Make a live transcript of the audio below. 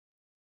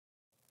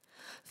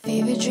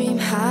Fever dream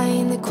high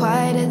in the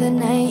quiet of the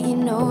night, you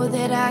know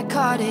that I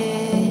caught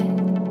it.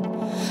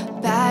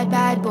 Bad,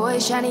 bad boy,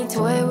 shiny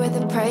toy with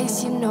a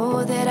price, you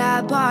know that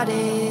I bought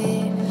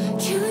it.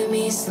 Killing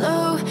me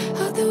slow,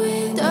 out the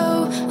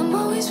window, I'm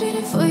always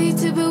waiting for you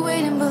to be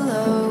waiting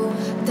below.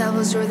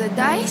 Devils roll the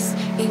dice,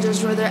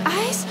 angels roll their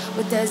eyes.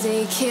 What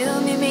doesn't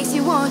kill me makes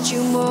you want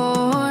you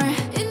more.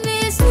 And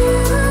it's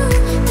you,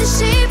 the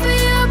shape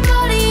of your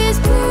body is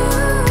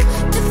blue.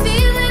 The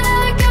feeling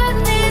I got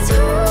and it's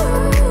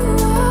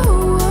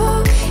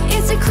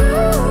it's a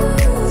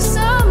cruel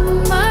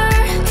summer,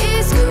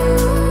 it's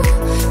cool.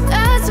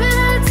 That's when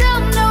I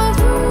tell no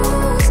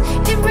rules.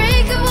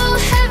 Unbreakable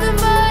heaven,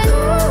 but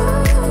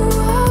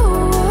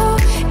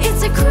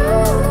it's a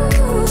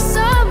cruel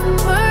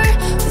summer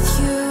with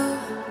you.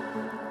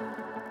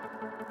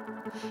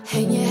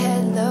 Hang your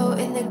head low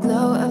in the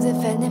glow of the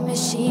vending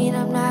machine,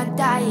 I'm not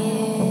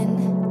dying.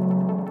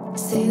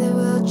 Say that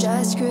we'll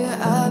just screw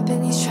up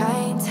in these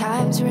trying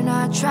times, we're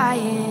not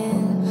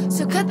trying.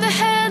 So cut the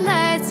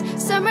headlights,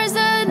 summer's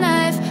a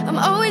knife. I'm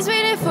always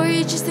waiting for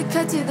you just to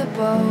cut to the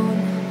bone.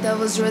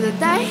 Devils roll the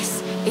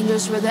dice,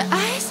 angels roll their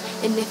eyes.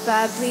 And if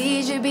I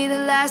bleed, you'll be the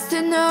last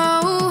to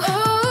know.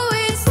 Oh,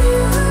 it's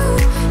you,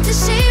 the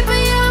shape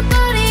of your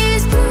body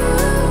is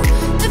blue.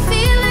 The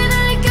feeling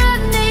I got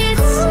and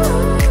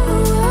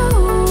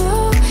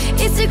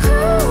it's a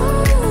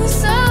cruel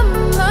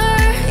summer,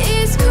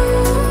 it's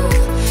cool.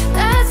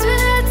 That's when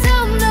I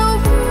tell no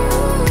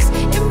rules.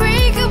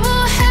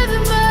 Unbreakable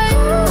heaven, but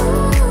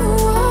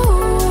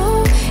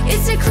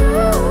it's a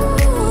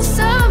cruel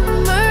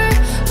summer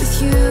with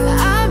you.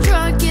 I'm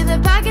drunk in the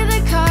back of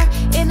the car,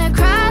 and I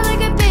cry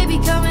like a baby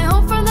coming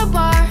home from the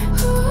bar.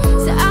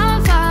 So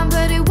I'm fine,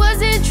 but it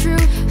wasn't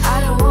true.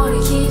 I don't wanna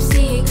keep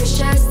secrets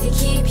just to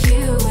keep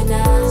you and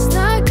I.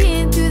 Snuck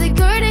in through the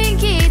garden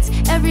gates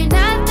every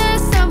night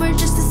this summer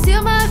just to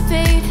seal my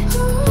fate.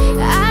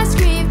 I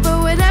scream for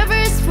whatever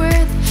it's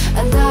worth.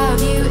 I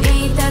love you,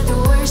 ain't that the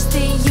worst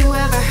thing you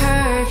ever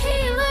heard?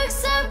 He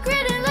looks up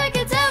grinning like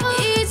a devil.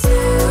 It's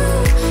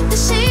you, the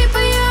shape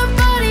of your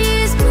body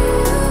is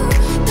blue.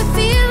 The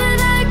feeling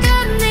I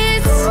got and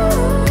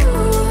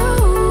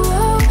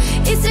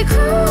it's a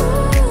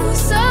cruel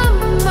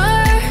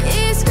summer,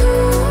 it's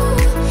cool.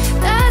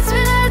 That's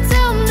when I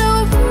tell no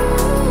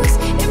rules.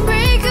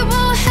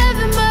 Unbreakable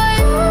heaven, but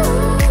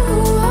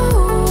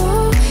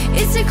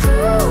it's a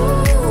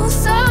cruel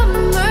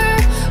summer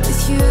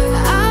with you.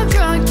 I'm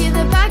drunk in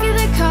the back of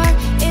the car,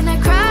 and I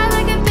cry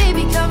like a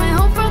baby coming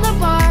home from the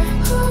bar.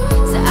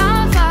 So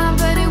I'm fine,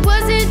 but it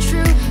wasn't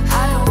true.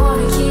 I don't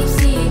wanna keep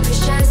secrets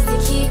just to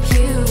keep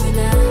you and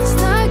I.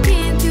 Snuck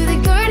in through the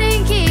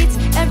garden gates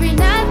every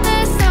night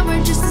this summer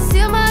just to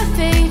seal my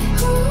fate.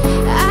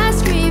 I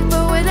scream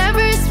for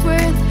whatever it's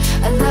worth.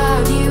 I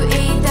love you,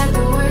 ain't that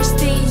the worst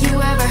thing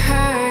you ever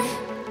heard?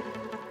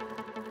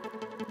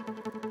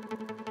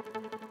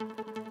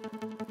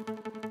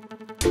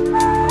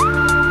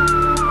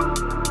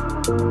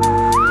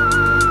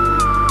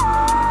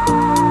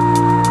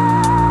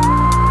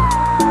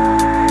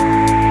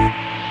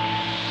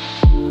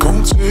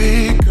 Gon'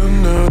 take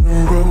another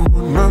road.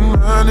 My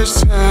mind is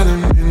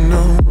telling me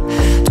no.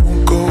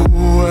 Don't go,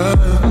 I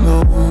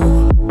know.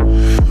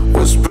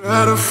 What's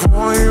better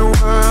for you?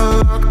 I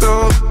locked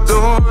all the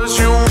doors.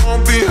 You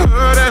won't be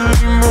hurt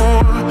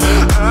anymore.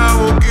 I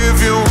will give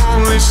you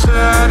only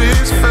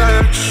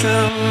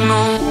satisfaction.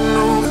 No,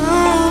 no,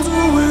 I'll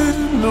do it.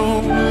 No,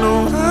 no,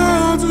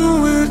 I'll do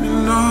it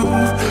enough.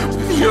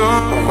 With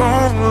your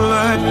own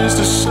lies,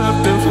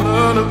 deceptive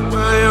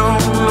lullaby. Oh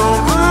no,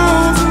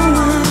 I'll do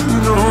it.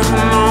 No,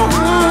 no,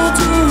 I'll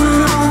do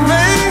it. I'll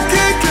make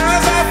it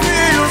 'cause I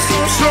feel so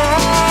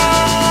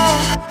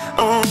strong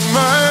on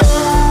my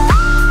own.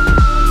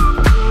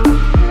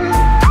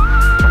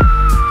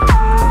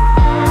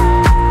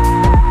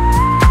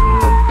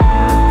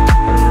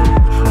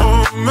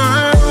 On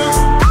my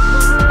own.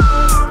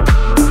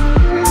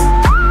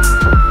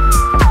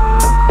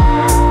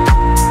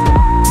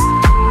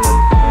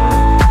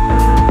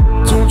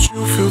 Don't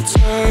you feel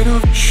tired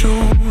of the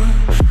show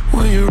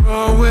when you're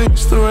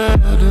always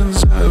threatened?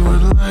 I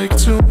would like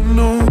to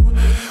know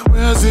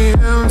where's the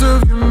end of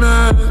your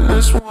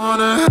madness.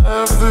 Wanna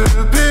have the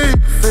big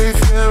faith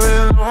here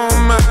in all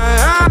my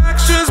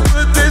actions,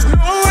 but there's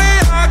no way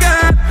I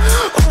got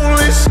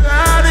only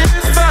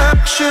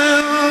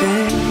satisfaction.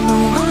 No,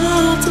 no,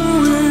 I'll do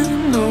it.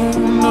 No,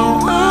 no,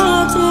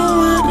 I'll do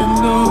it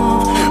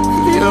enough.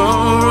 With your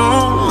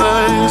own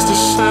lies,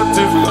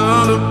 deceptive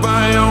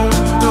lullaby. Oh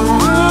no,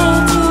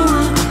 I'll do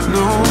it.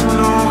 No,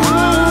 no,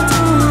 I'll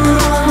do it.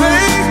 I'll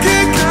make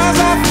it 'cause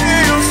I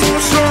feel so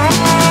strong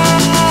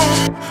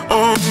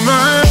on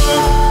my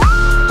own.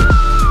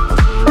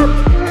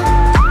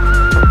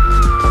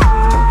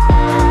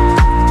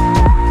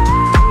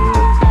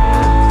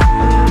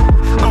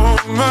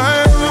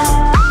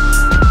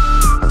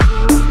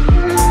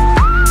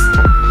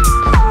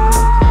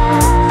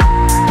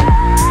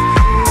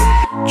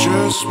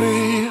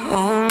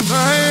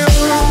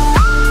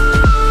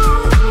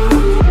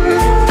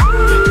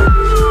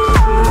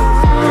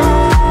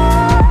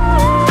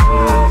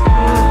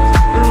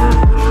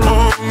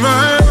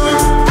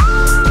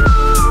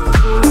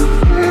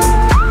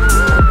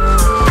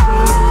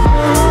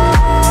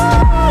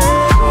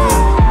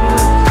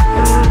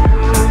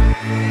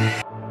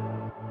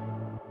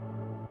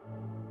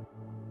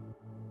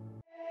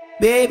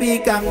 Baby,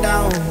 calm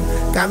down,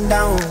 calm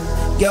down.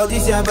 Girl,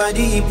 this your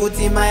body, put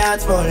in my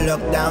heart for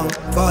lockdown,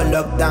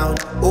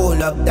 oh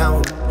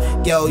lockdown.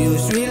 Girl, you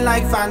sweet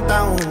like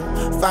phantom,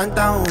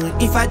 phantom.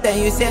 If I tell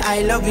you say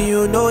I love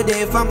you, no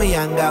day for me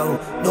younger,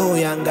 no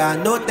younger,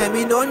 no tell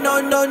me no,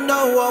 no, no, no,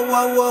 oh,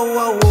 oh,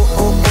 oh, oh,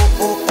 oh, oh,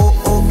 oh,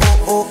 oh,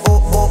 oh, oh,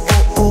 oh, oh,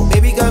 oh, oh.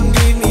 Baby, come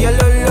give me a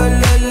lo, lo,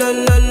 lo, lo,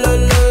 lo, lo,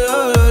 lo,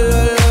 lo, lo,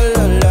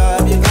 lo, lo.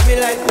 You got me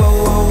like whoa,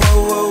 whoa,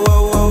 whoa,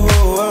 whoa, whoa,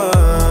 whoa,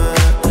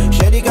 whoa.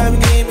 Shawty, come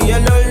give me a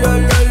lo, lo,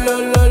 lo, lo,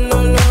 lo, lo,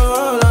 lo.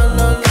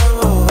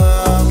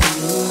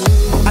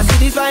 I see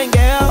this fine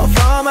girl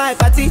from my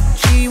party,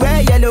 she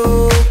wear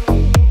yellow.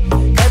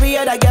 Every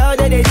other girl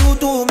that they do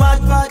too much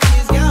for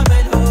this girl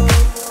mellow.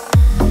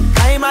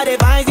 I'm at a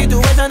fine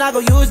situation, I go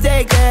use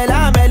the girl,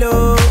 I'm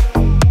mellow.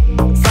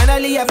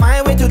 Finally I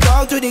find way to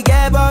talk to the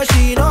girl, but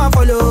she know I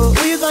follow.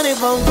 Who you gonna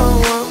phone for?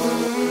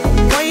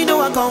 Why you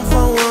know I come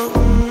for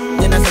one?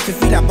 Then I start to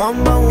feel a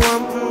bum bum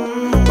one.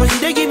 But she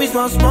dey give me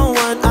small small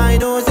one. I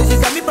know, say she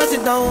said me pass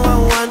it down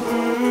one one.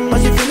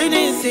 But she feeling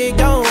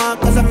insecure one.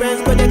 Cause her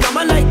friends go they come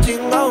and like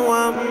jingle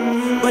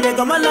one. But they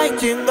come and like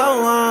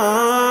jingle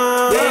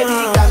one.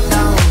 Baby, calm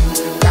down,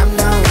 calm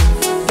down.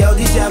 Girl,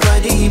 this your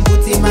body,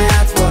 put in my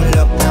heart for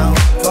lockdown,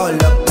 oh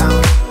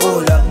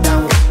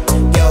lockdown.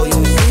 Girl,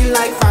 you feel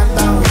like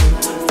phantom,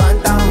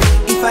 phantom.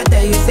 If I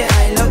tell you say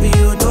I love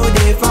you, no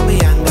day for me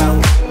younger,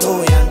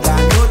 no younger.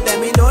 No tell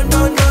me no,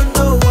 no, no,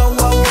 no. Whoa,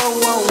 whoa, whoa,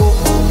 whoa, whoa,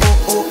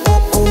 oh, oh,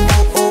 oh, oh,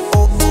 oh, oh,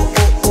 oh,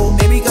 oh, oh.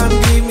 Baby, come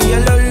give me a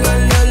lo, lo,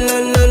 lo, lo,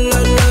 lo,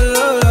 lo,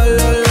 lo, lo,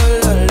 lo,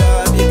 lo, lo.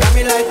 You got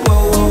me like whoa,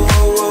 whoa,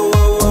 whoa, whoa,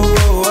 whoa,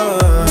 whoa, whoa.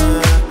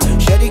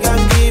 Shawty,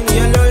 come give me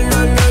a lo, lo,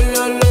 lo,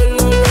 lo, lo,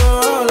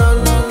 lo, lo,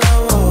 lo,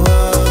 lo.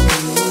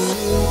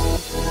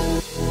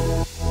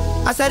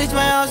 I said it's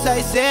my house,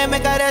 I say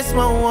make her rest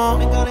my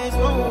one.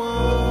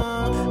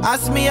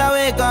 Ask me I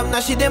wake up, now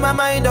she did my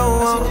mind on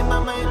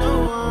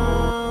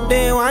one.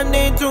 Day one,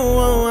 day two,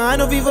 I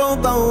know people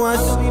go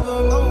us.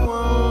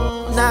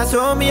 Now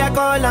so me I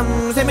call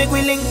them, say make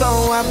we link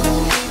go up.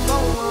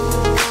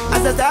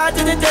 As I start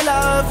to tell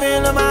her,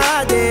 feel on my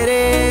heart it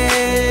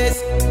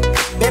is.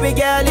 Baby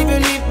girl, if you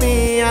leave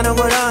me, I don't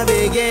go love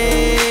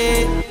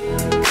again.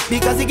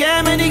 Because you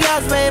gave me the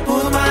gas, may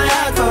pull my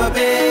heart for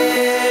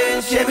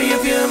pain. Baby, you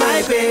feel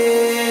my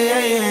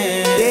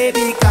pain.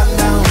 Baby, calm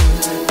down,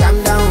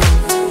 calm down.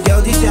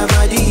 Girl, this your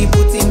body,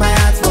 put in my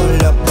heart for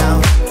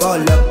lockdown,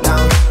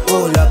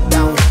 oh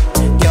lockdown.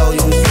 Girl,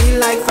 you feel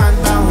like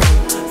phantom,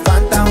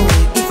 phantom.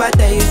 If I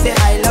tell you say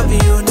I love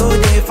you, no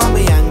day for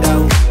me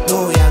younger,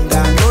 no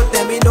younger. No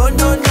tell me no,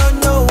 no, no,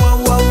 no. Whoa,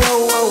 whoa, whoa,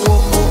 whoa, whoa,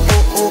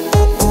 oh, oh,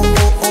 oh, oh,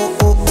 oh, oh,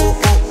 oh,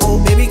 oh, oh.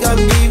 Baby, come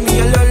give me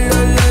a lo, lo,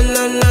 lo,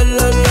 lo, lo,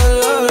 lo,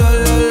 lo,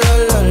 lo, lo,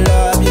 lo, lo.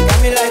 You got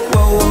me like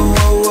whoa, whoa,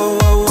 whoa,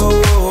 whoa,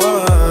 whoa,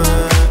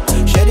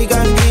 whoa. Shawty,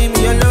 come give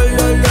me a lo,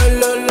 lo, lo,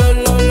 lo, lo,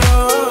 lo,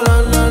 lo,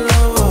 lo, lo.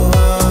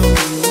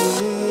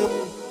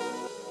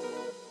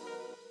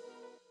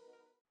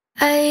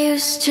 I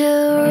used to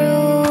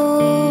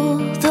rule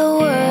the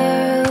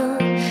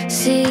world.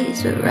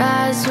 Seas would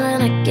rise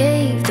when I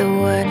gave the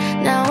word.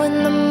 Now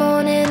in the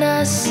morning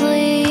I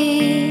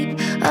sleep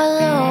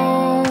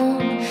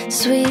alone.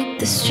 Sweep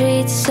the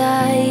streets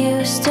I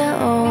used to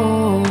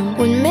own.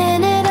 One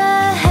minute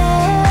I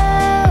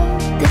held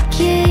the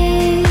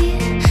key.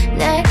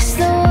 Next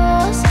the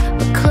walls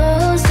were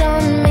closed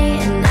on me.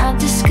 And I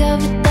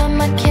discovered that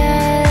my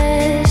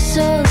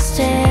castle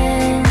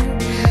stand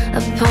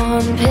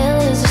upon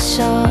pillars of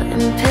salt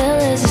and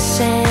pillars of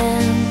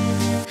sand.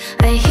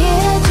 I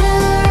hear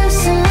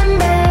Jerusalem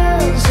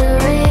bells are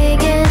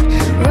ringing,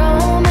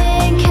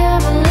 Roman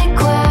Catholic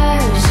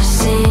choirs are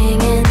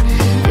singing.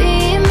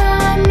 Be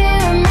my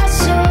mirror, my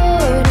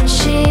sword and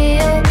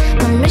shield,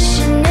 my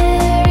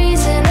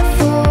missionaries in a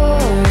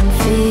foreign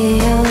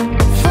field.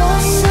 For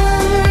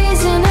some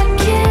reason I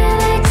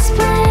can't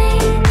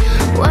explain,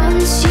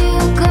 once you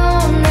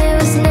gone there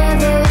was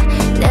never,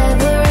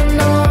 never an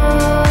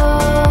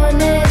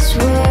honest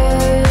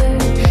word.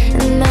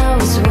 And that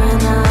was when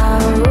I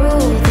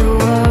ruled the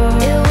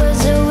world. It was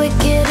a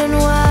wicked and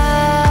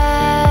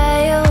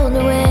wild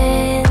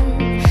wind,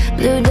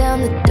 blew down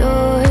the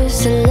doors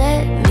to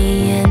let me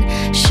in,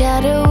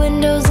 shattered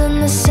windows and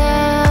the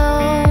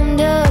sound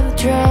of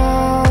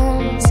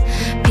drums.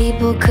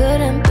 People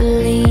couldn't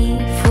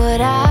believe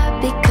what I'd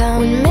become.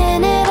 One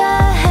minute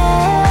I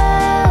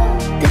held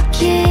the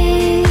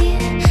key,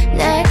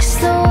 next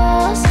the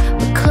walls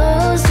were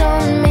closed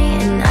on me.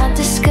 And I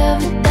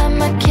discovered that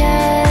my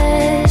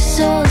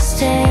castle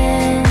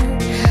stand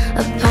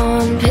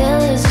upon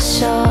pillars of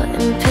salt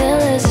and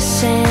pillars of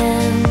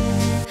sand.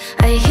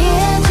 I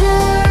hear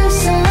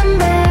Jerusalem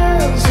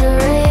bells are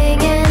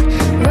ringing,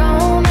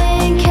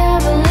 Roman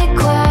Catholic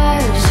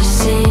choirs are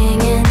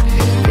singing.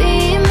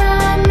 Be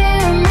my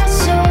mirror, my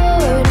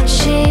sword and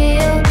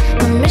shield,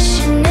 my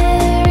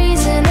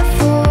missionaries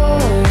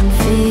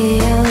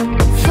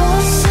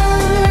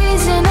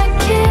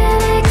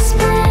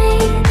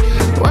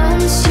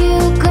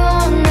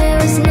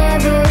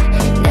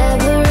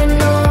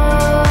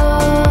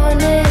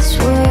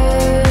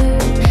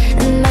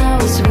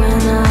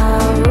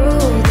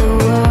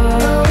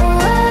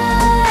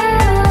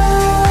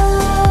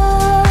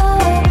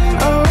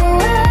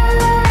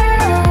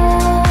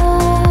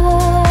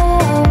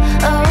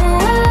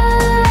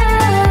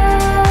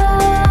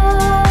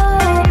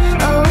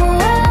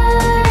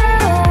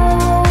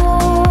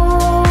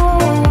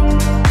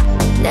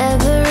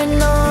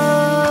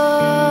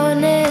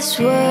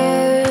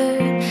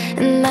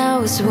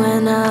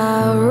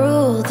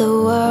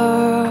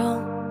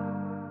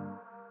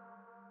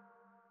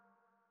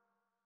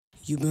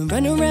You've been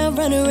running around,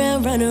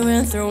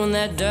 throwing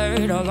that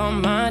dirt all on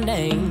my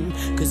name.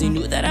 Cause you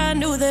knew that I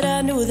knew that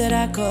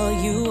I'd call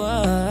you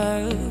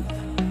up.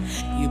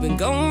 You've been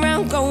going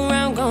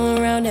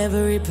around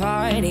every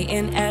party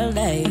in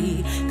LA.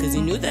 Cause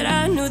you knew that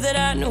I knew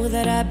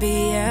that I'd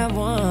be at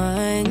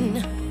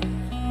one.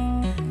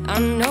 I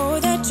know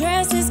that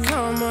dress is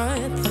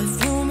karma,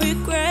 perfume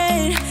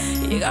regret.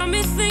 You got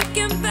me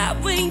thinking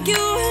about when you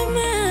were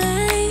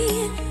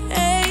mine,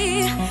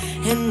 hey.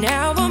 And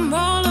now I'm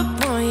all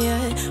up on you,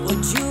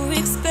 what you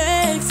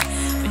expect?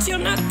 But you're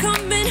not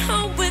coming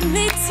home with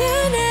me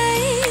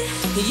tonight.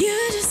 You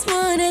just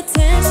want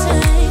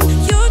attention,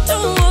 you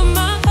don't want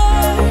my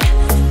heart.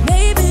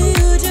 Maybe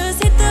you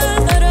just hate the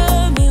thought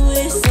of me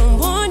with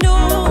someone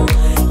new.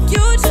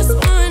 You just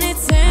want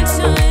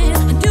attention,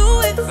 I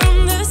knew it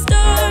from the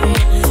start.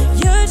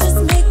 You're just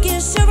making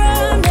sure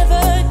I'm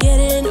never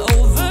getting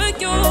over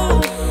you.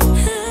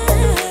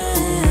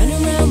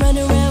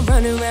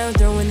 Run around,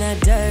 throwing that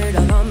dirt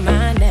all on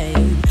my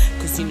name.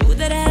 Cause you knew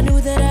that I knew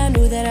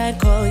that I'd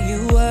call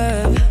you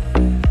up.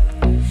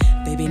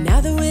 Baby,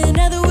 now that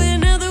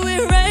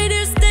we're right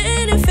here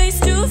standing face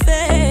to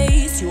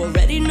face, you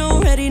already know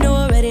that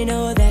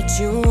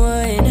you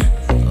won.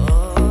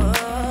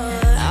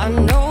 I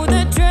know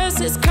that dress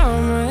is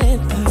karma,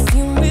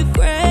 perfume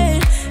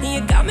regret.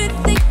 You got me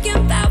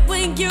thinking about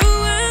when you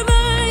were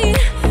mine,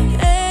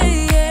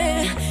 hey,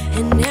 yeah.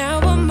 And now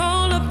I'm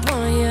all up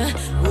on you,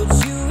 what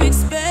you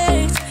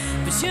expect?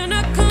 But you're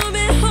not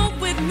coming home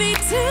with me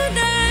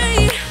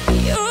tonight.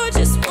 You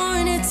just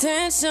want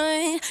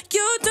attention,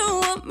 you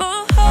don't want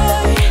my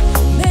heart.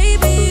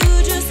 Maybe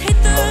you just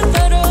hate the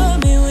thought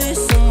of me with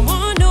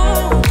someone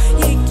new.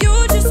 Yeah, you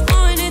just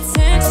want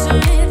attention,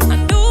 I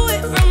knew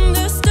it from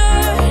the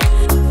start.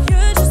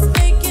 You're just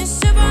making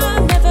sure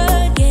I'm never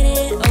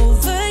getting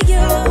over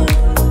you.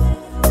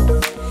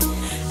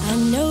 I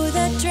know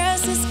that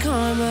dress is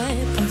karma,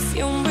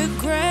 perfume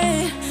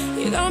regret.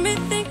 You got me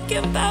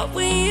thinking about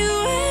when you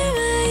were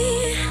mine.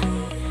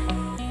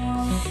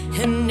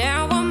 And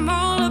now I'm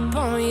all up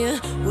on you,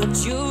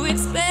 what you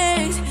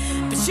expect?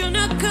 But you're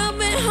not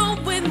coming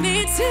home with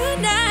me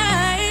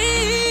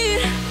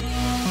tonight.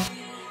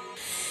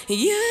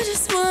 You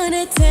just want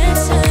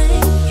attention,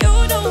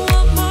 you don't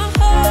want my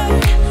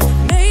heart.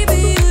 Maybe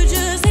you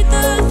just hate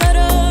the thought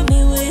of me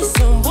with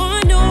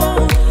someone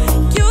new.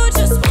 You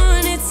just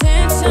want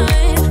attention,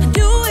 I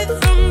knew it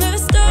from the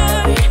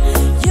start.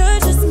 You're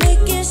just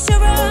making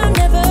sure I'm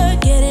never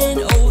getting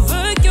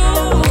over you.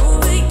 What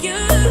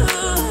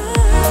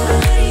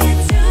are you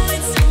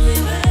doing to me?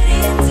 What are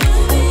you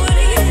doing? What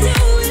are you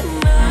doing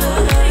now?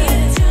 What are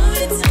you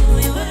doing to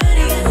me? What are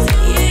you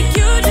doing? Yeah,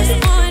 you just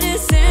want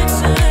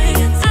attention,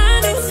 I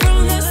knew from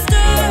the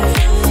start.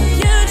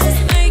 You're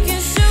just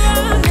making sure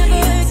I'm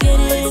never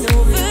getting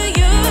over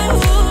you.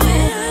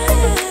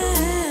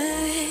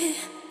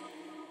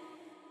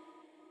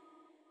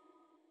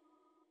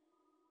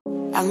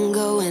 I'm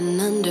going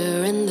under,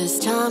 and this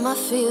time I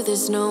feel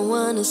there's no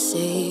one to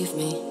save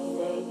me.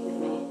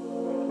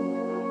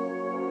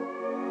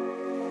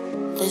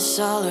 This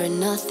all or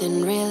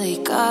nothing really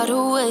got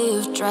a way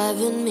of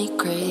driving me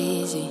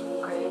crazy.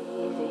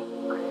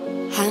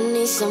 I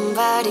need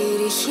somebody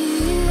to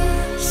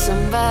hear,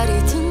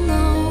 somebody to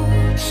know,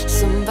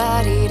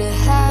 somebody to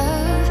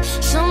have,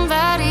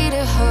 somebody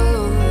to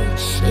hold.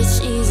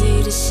 It's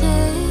easy to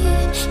say,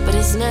 but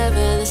it's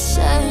never the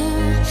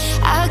same.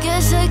 I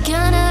guess I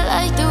kinda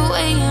like the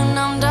way you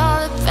numbed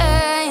all the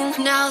pain.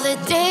 Now the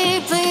day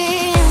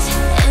bleeds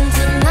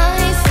into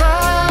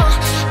nightfall,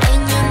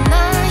 and you're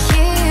not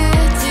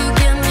here to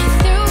get me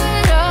through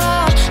it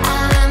all. I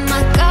let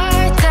my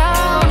guard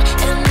down,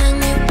 and then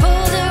you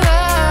pulled the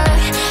rug.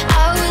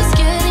 I was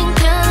getting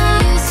kinda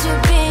used to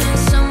being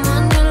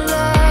someone you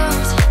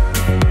loved.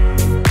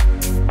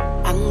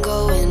 I'm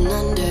going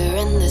under,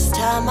 and this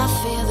time I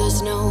feel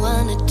there's no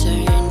one to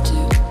turn to.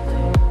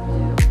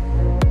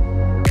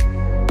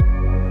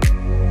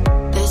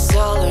 This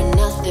all or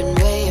nothing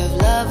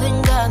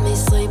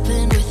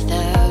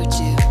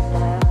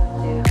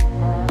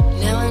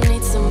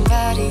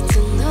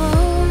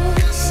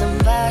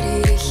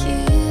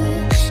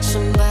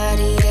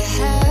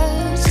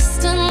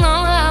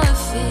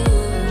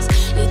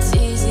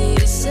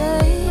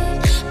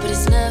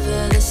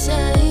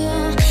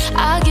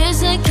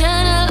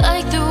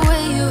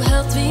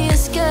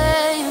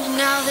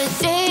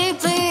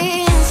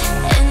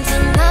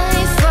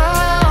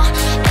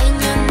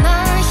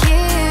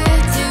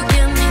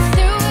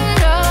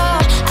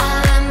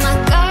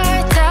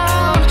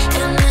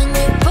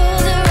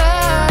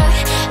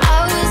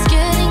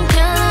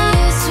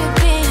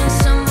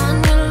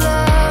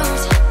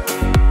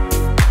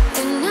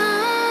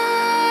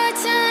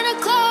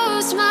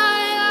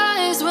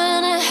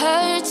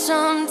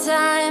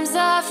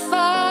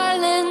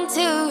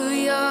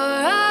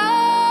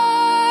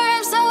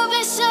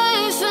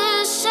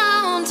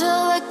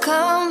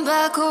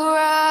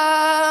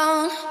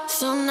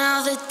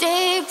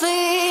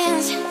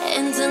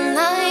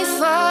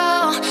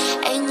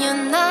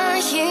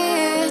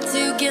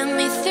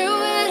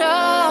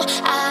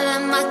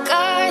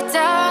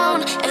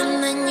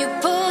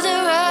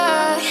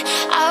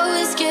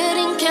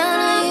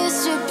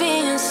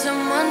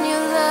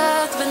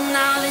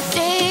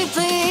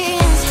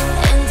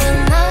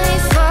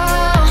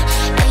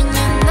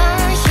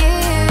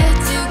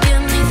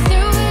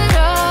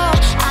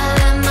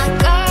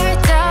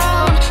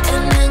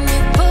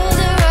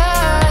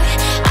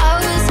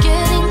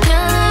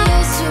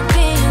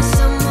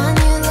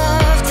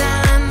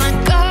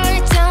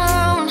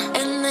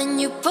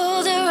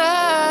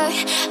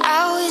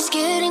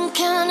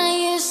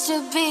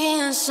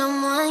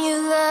someone you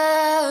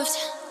loved.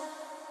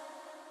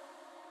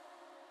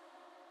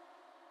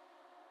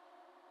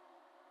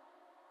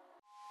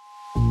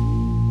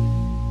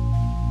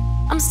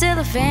 I'm still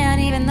a fan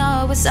even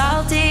though it was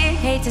salty.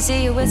 Hate to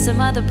see you with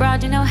some other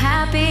broad, you know,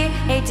 happy.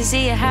 Hate to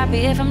see you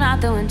happy if I'm not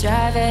the one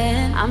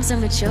driving. I'm so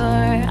mature,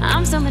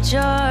 I'm so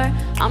mature,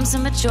 I'm so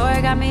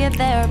mature. Got me a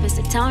therapist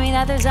to tell me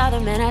that there's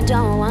other men I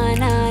don't want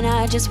none.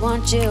 I just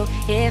want you.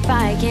 If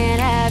I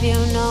can't have you,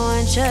 no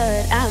one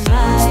should. I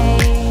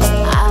might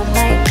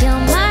kill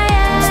my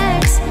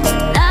ex.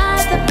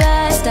 Not the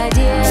best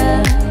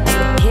idea.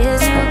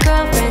 His new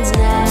girlfriend's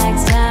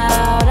next.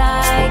 How'd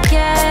I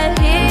get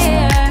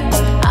here?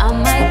 I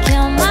might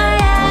kill my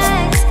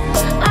ex.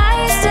 I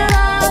still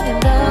love him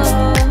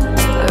though.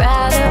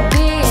 Rather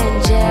be in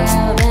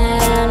jail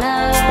than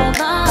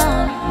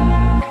alone.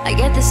 I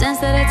get the sense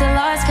that it's a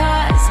lost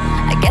cause.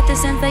 I get the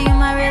sense that you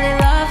might really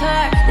love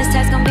her. This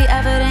text gon' be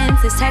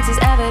evidence. This text is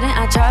evident.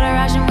 I try to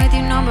ration with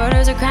you, no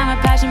murders or crime or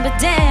passion, but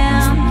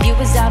damn, you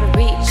was out of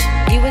reach.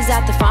 You was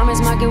at the farmer's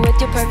market with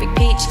your perfect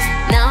peach.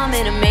 Now I'm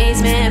in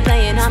amazement,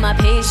 playing on my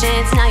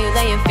patience. Now you're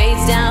laying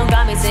face down,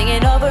 got me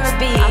singing over a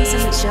beat. I'm so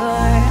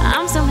mature,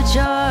 I'm so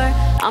mature,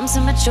 I'm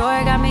so mature.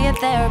 Got me a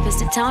therapist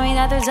to tell me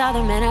that there's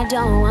other men I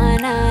don't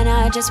want none.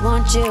 I just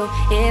want you.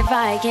 If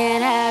I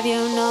can't have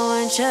you, no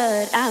one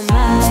should. I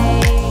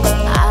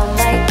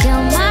might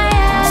kill my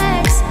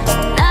ex.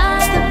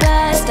 Not the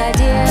best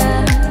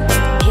idea.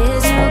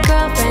 His new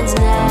girlfriend's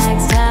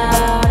next.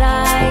 How'd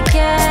I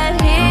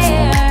get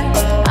here?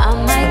 I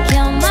might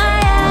kill my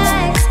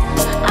ex.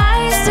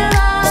 I still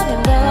love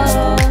him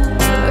though.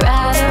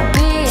 Rather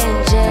be in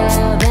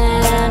jail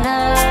than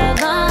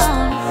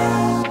alone.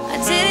 I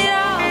did it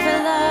all for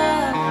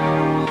love.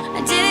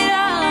 I did it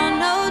all on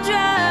no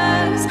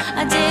drugs.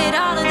 I did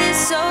all of this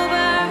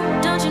sober.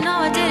 Don't you know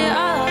I did it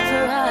all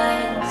for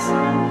us?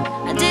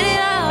 I did it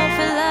all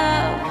for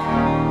love.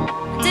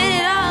 I did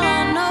it all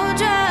on no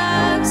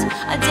drugs.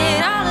 I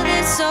did all of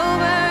this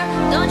sober.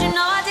 Don't you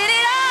know I did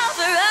it all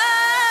for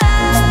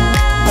us?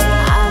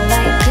 I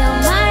might kill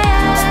my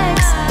ex.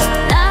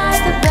 Not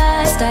the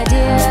best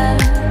idea.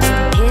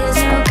 His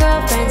new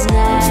girlfriend's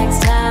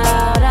next.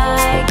 How'd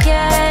I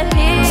get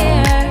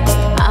here?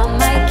 I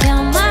might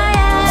kill my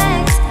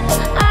ex.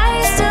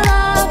 I still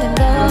love him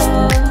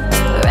though.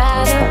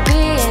 Rather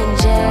be in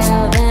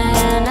jail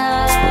than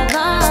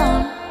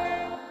alone.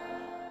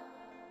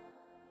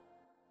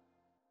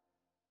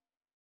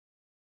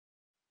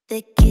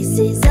 The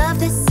kisses of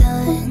the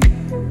sun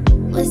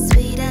was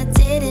sweet, I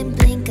didn't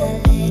blink, I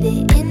let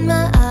it in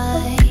my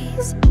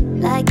eyes.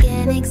 Like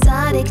an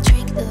exotic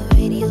drink, the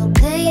radio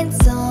playing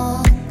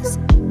songs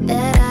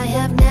that I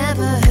have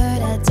never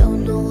heard, I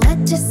don't know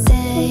what to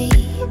say.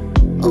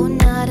 Oh,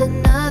 not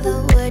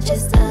another word,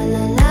 just la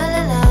la la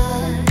la la.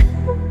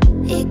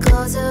 It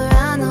goes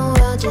around the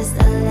world, just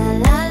la la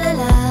la la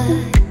la.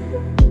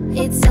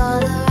 It's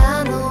all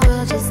around the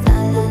world, just la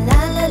la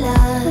la la la.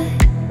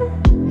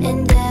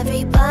 And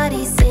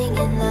everybody's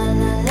singing la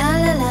la la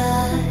la la.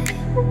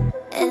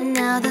 And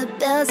now the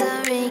bells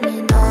are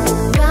ringing all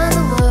around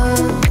the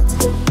world.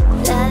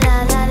 La la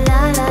la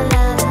la la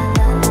la la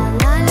la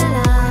la la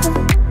la.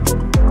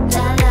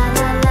 La la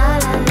la la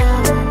la la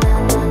la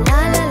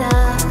la la la.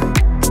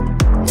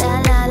 La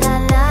la la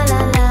la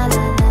la la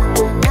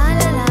la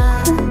la la.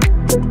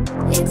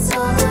 It's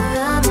all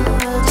around the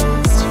world,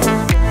 just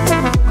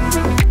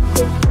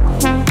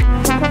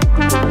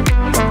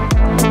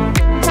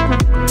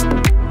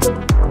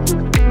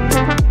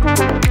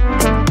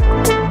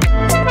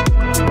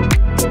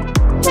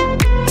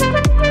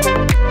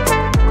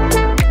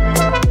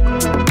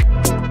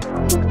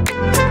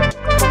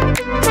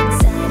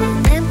inside an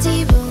empty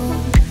room.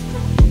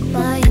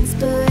 My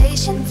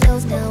inspiration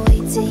flows, now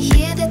wait to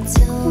hear the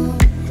tune.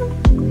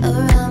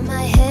 Around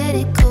my head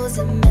it goes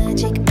a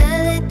magic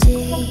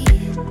melody.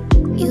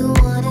 You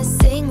wanna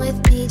sing with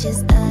me,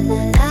 just la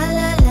la la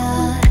la la.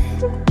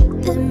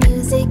 The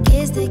music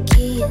is the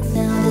key and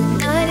now the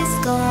night is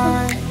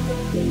gone.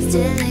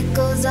 Still it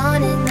goes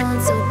on and on,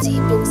 so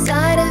deep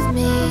inside of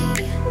me.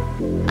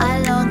 I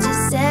long to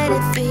set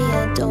it free,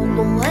 I don't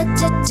know what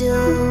to do.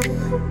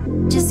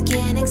 Just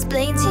can't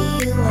explain to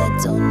you, I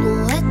don't know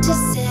what to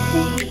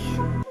say.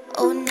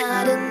 Oh,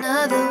 not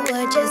another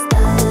word, just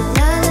la la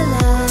la la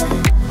la.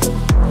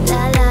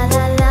 La la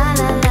la la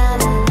la la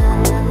la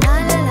la la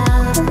la la.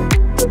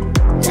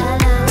 La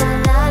la la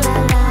la la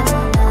la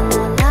la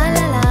la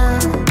la la.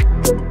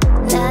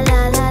 La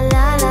la la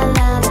la la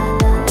la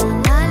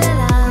la la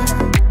la.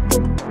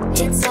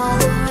 It's all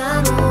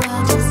around the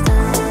world, just la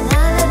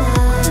la la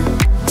la.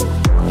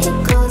 It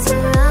goes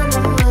around the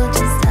world,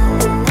 just la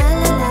la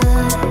la la.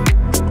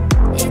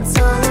 It's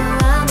all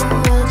around the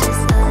world,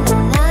 just la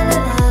la la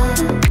la.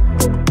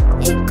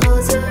 It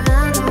goes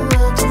around the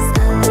world, just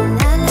la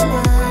la la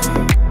la.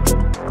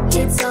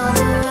 It's all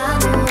around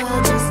the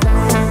world, just la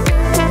la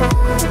la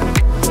la.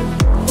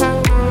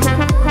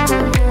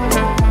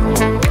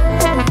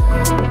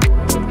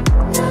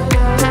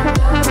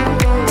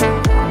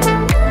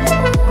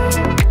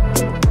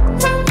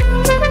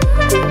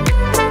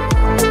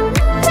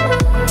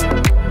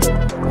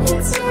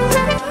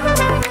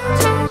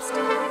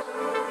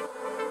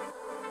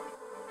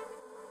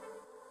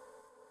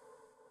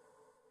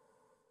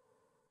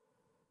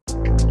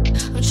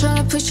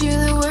 you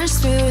the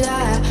worst mood,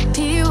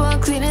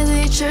 P1 cleaner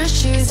than church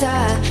shoes,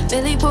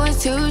 Billy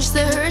boys too, just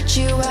to hurt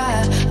you,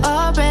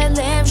 all red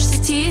lamb just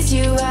to tease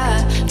you,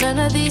 none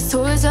of these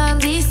toys on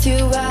lease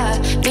to,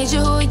 made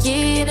your whole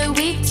year in a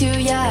week too,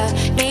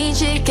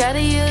 Mage out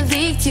of your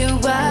league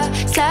too,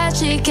 side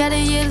chick out of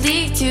your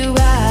league too,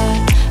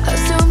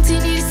 assumed he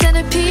need a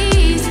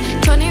centerpiece,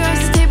 20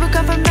 rocks a table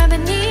cut from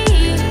ebony,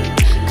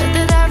 cut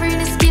that ivory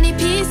into skinny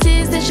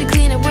pieces, then she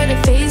clean it with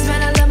her face,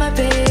 man I love my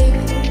babe.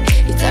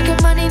 You talking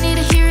money, need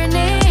a hearing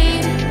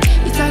aid,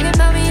 you talking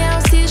about me, I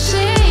don't see a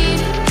shade,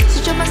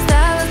 switch up my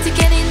style, I'll take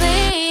any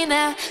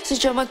lane,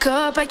 switch up my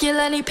cup, I can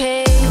let me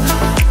pay.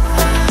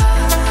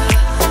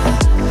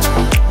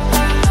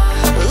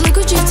 Look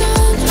what you've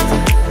done,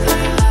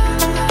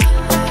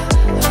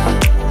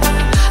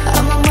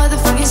 I'm a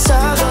motherfucking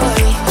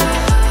starboy.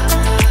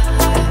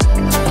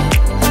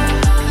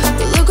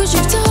 Look what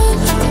you've done,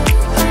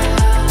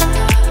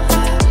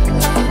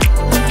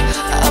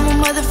 I'm a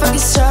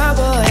motherfucking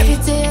starboy. Every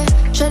day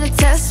try to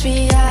test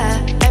me,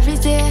 every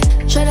day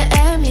try to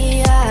end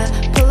me,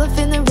 pull up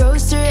in the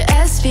roadster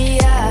SV,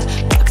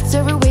 pockets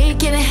overweight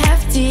getting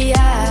hefty,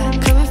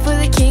 coming for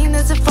the king,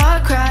 that's a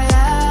far cry,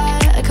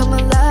 I come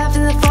alive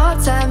in the fall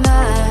time,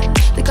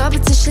 the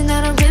competition,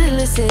 I don't really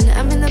listen,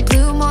 I'm in the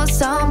blue mall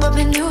song, but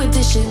a new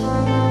edition,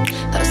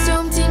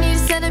 assumed he need a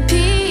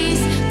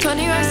centerpiece,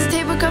 20 rocks a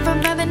table cut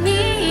from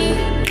ebony,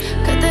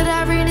 cut that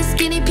ivory into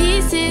skinny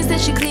pieces, then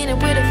she clean it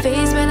with her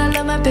face, man I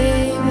love my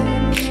babe.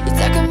 You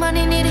talking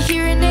money, need a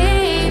hearing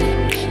aid,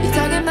 you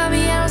talking about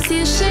me, I don't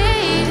see a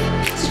shade,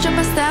 switch up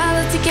my style,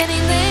 I'll take any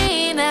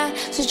lane,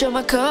 switch up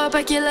my cup,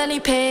 I can let me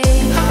pay.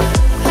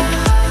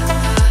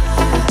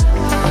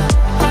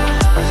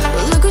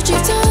 Look what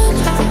you've done,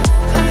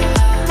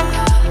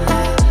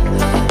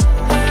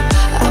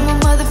 I'm a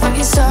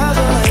motherfucking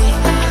starboy.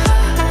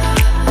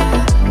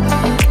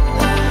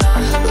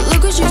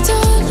 Look what you've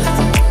done,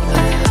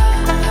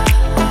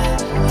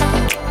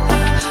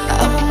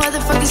 I'm a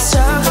motherfucking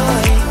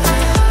starboy.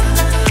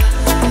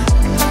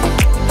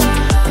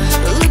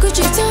 Look what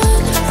you've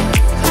done,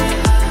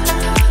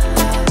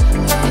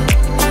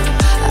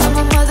 I'm a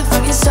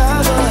motherfucking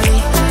starboy.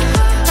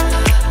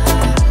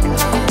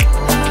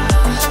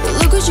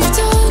 Look what you've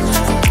done,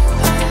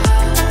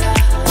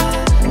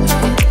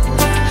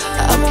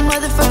 I'm a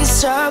motherfucking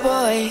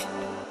starboy.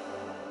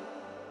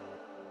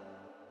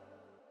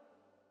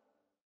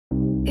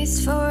 It's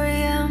 4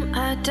 AM,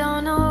 I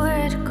don't know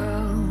where to go.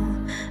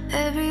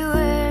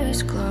 Everywhere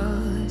is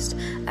closed,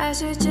 I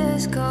should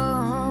just go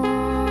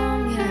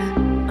home, yeah.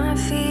 My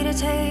feet are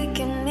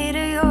taking me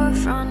to your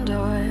front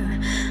door.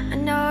 I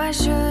know I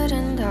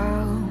shouldn't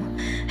though,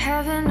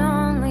 heaven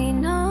only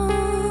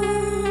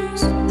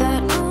knows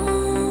that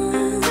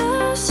on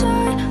the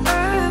side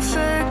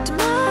perfect,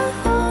 my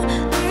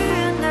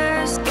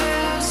loneliness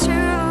is you,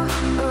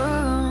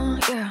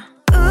 yeah.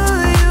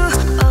 Ooh, you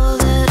all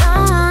that I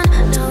want,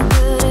 no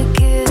good at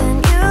giving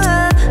you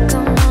up.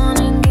 Come on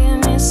and give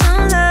me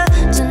some love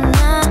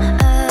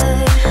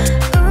tonight.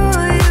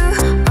 Ooh, you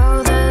all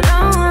that I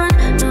want,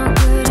 no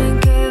good at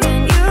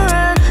giving you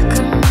up.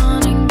 Come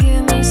on and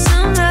give me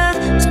some love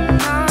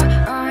tonight.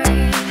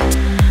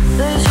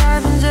 Let's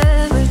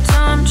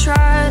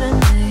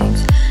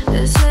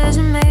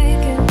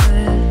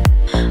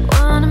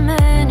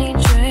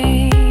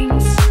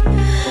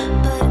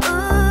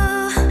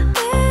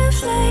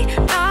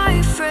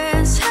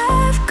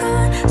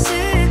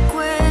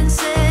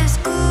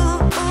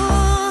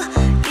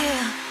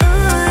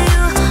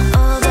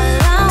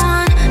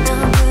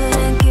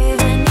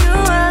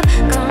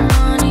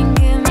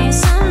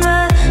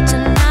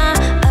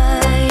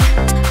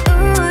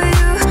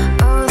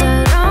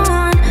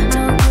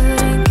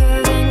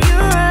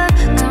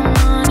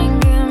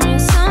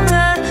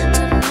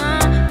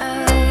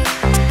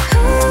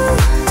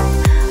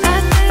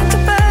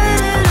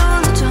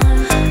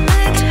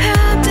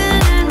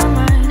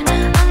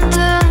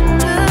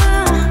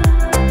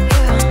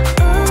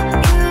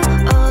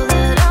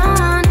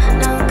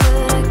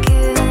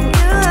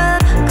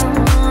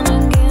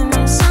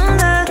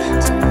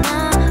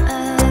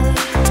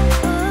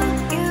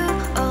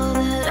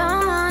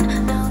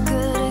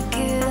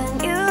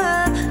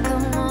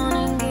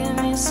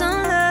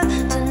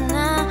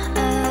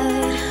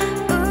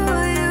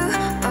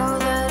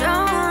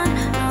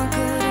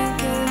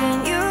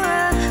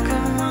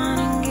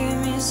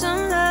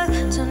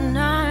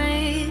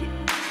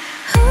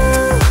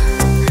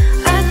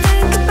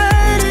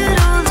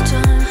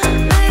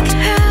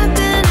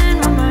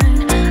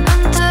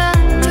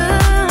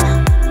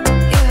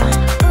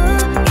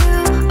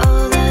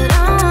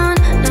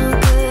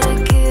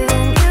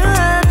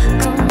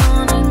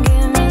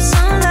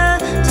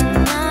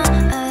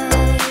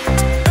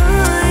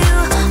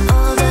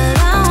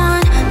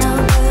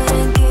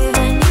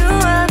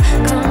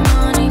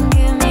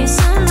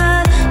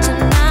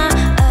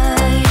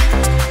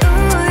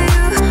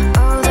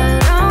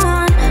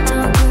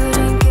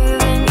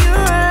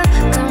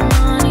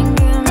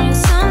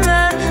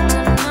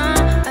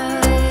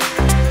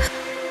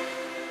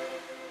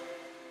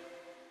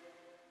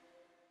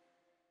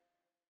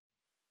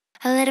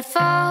it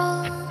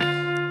fall,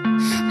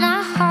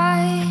 my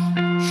heart,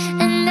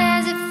 and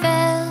as it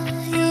fell,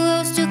 you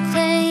rose to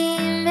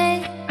claim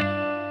it.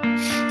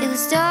 It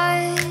was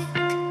dark,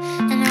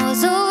 and I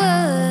was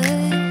over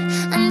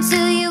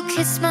until you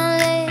kissed my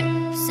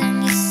lips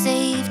and you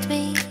saved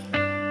me.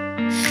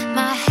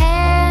 My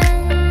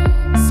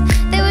hands,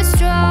 they were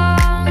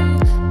strong,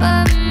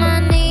 but my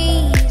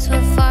knees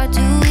were far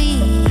too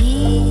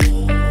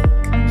weak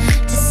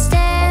to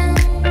stand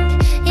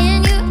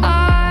in your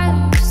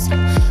arms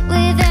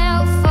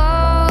without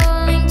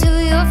falling to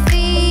your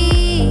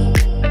feet.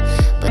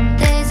 But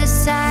there's a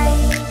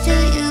side to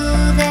you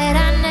that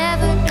I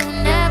never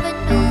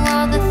knew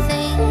all the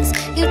things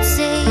you'd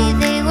say,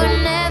 they were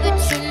never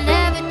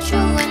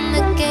true, and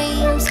the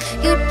games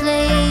you'd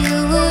play, you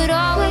would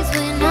always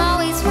win,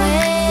 always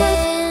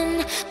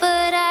win.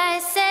 But I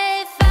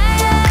say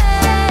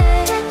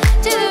fire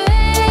to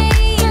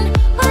rain,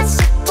 watch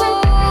it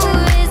pour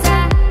as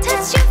I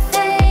touch your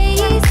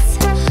face.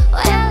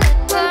 Well, it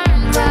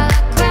burned while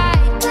I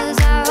cried, 'cause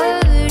I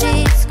heard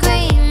it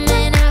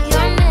screaming out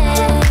your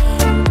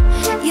name,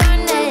 your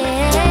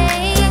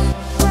name.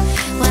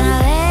 When I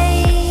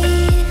lay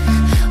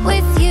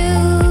with you,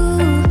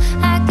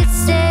 I could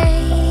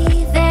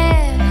stay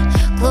there,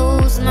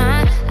 close my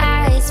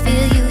eyes,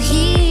 feel you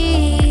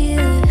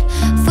here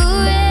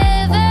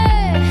forever.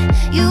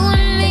 You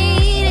and me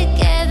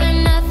together,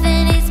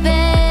 nothing is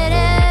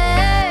better.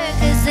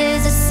 'Cause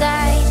there's a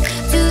side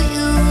to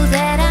you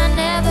that I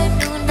never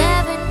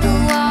knew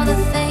all the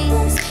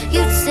things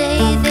you'd say,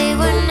 they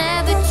were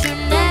never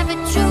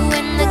true,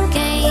 and the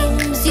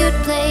games you'd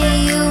play,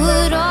 you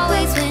would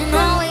always win,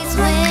 always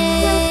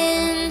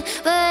win.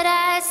 But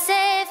I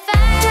say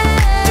fire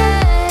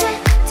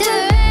to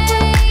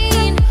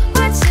rain,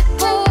 watch it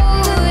pour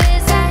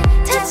as I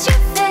touch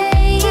your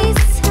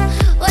face.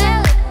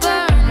 Well, it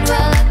burned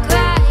while I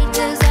cried,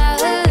 'cause I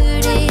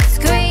heard it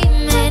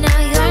screaming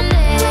out your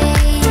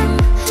name,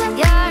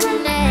 your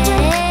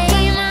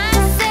name. I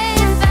say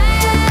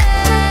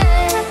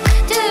fire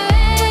to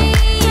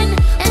rain,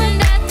 and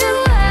I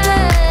threw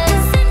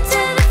us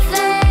into the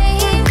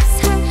flames.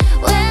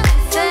 When we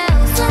fell,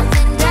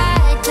 something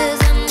died,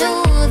 'cause I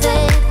knew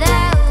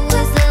that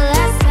was the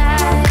last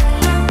time,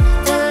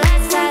 the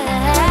last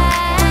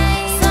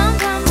time.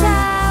 Sometimes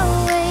I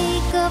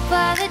wake up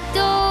by the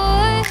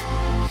door,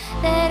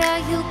 that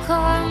all you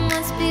car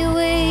must be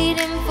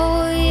waiting for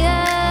ya.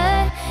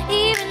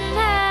 Even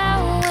now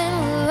when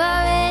we're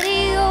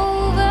already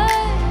over,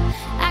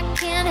 I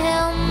can't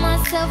help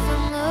myself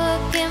from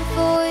looking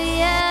for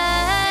ya.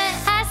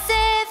 I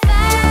say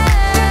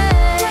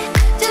fire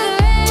to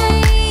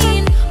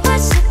rain,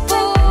 watch it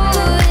pour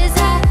as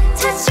I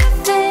touch your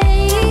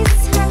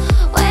face.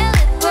 Well,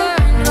 it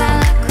burned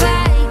while I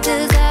cried,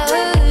 'cause I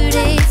heard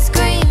it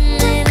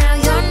screaming out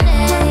your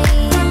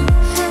name,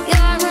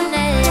 your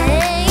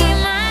name.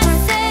 I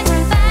said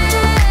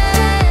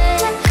fire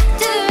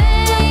to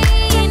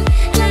rain,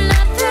 and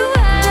I threw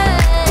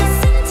us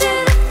into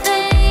the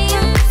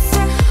flames.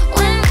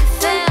 When we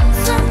fell,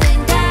 something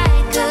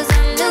died, 'cause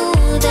I knew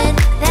that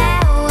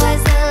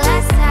was the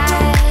last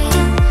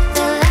time,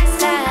 the last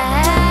time.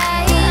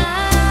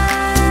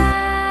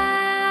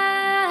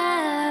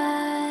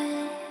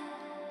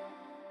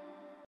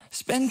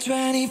 Spend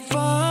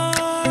 24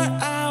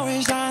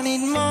 hours, I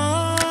need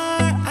more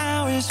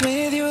hours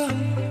with you.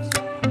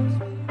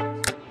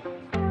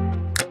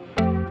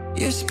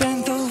 You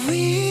spent the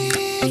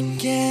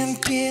weekend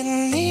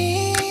getting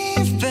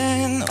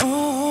even,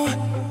 oh.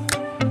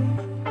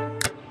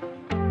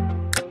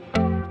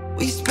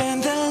 We spent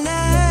the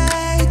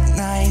late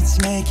nights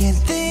making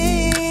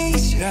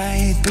things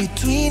right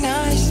between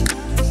us.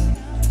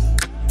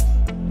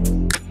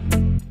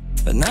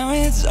 But now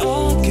it's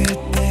all good,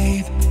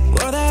 babe.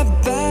 Roll that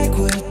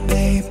backward,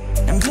 babe,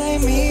 and play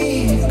me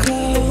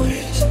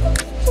close.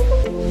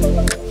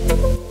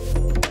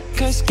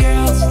 'Cause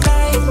girls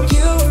like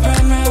you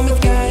run around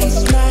with guys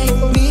like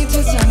me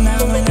till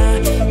sundown. When I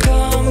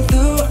come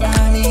through,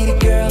 I need a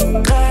girl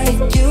like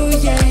you,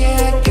 yeah,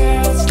 yeah.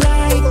 Girls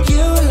like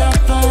you love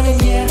fun,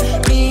 and yeah,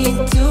 me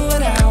do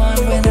what I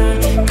want. When I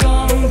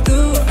come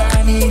through, I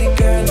need a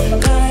girl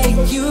like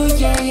you,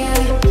 yeah,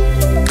 yeah.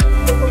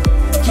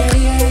 Yeah,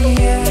 yeah,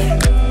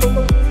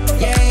 yeah.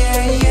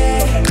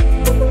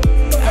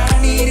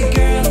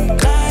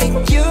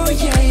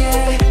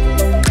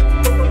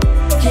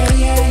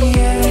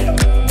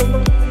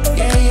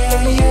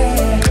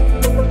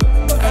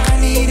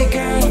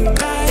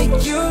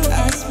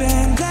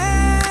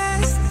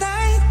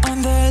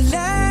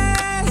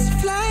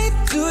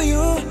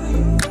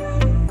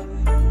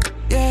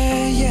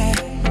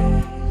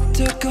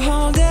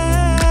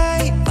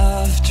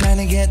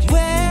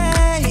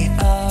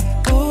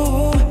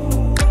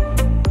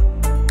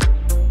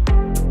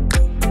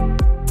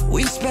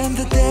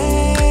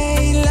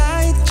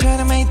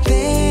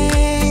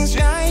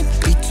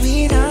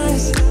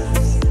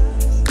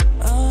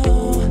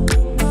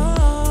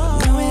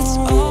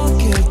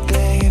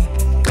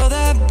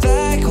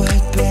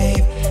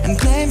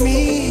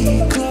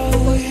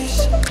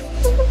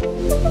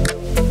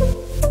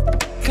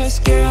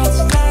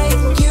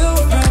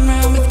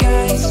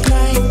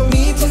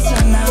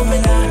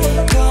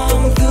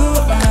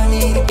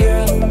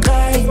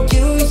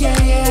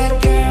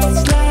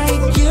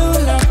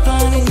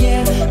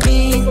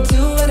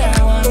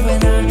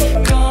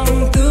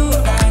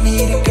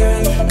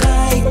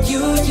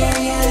 you, yeah,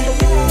 yeah.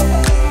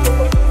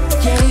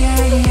 Yeah,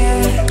 yeah,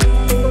 yeah.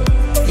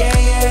 Yeah,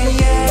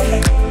 yeah, yeah.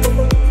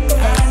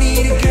 I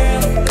need a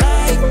girl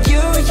like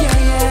you, yeah,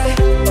 yeah.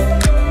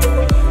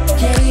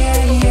 Yeah,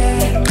 yeah,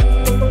 yeah.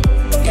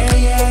 Yeah,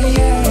 yeah,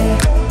 yeah.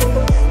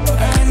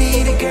 I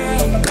need a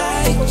girl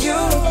like you.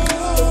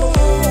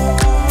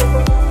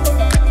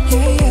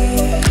 Yeah,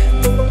 yeah.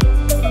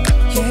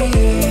 Yeah,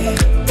 yeah.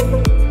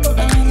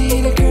 I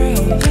need a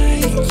girl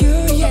like you,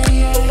 yeah,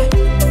 yeah.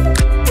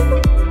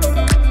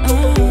 Oh,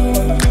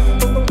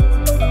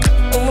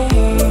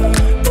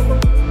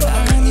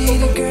 I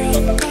need a girl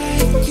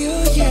like you,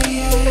 yeah,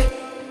 yeah.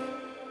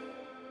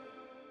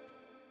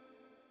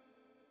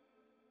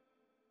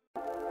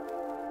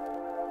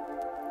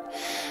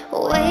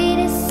 Wait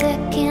a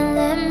second,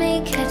 let me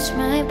catch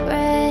my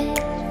breath.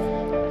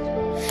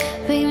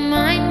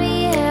 Remind me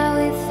how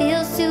it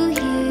feels to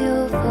hear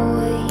your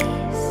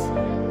voice.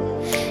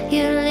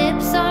 Your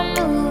lips are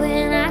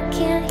moving, I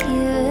can't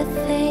hear a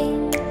thing.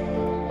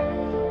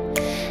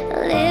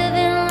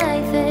 Living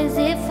life as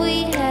if we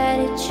had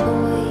a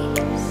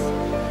choice.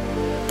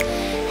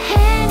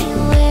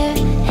 Anywhere,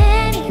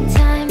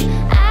 anytime,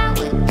 I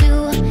would do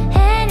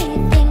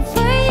anything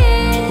for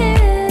you.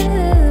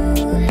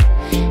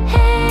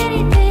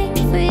 Anything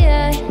for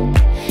you.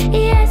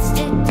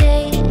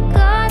 Yesterday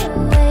got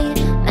away,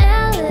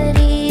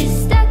 melodies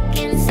stuck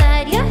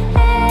inside your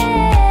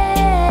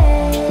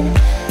head.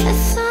 A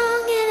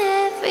song in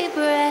every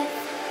breath.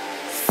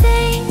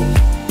 Sing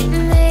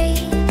me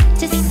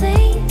to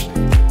sleep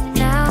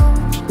now.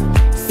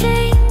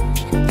 Sing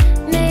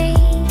me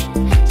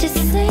to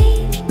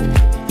sleep.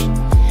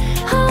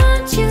 I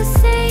want you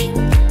sing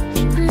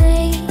me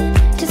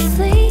to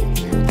sleep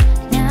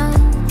now.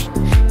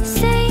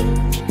 Sing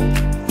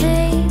me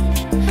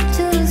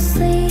to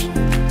sleep.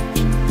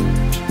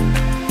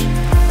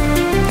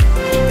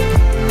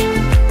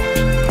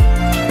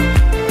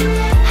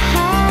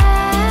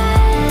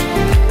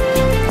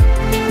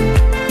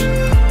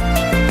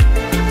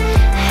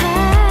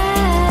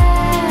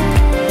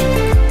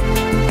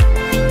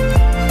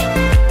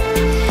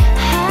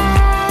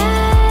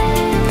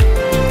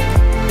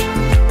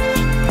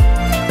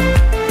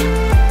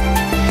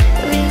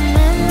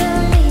 Remember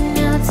me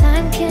now,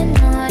 time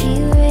cannot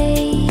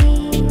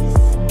erase.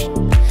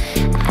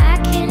 I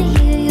can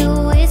hear your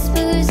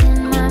whispers in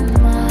my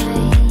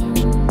mind.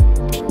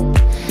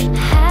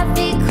 Have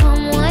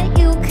become what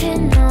you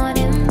cannot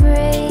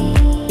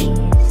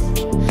embrace.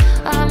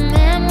 Our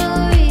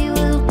memory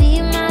will be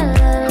my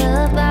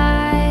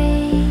lullaby.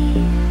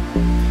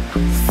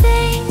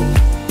 Sing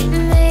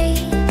me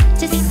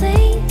to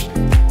sleep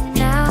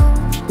now.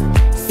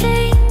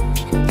 Sing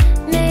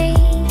me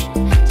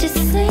to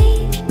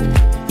sleep.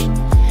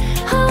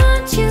 I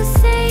want you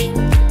sing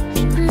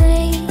me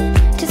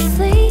to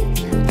sleep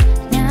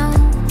now.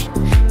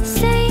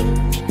 Sing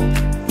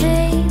me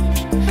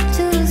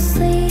to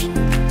sleep.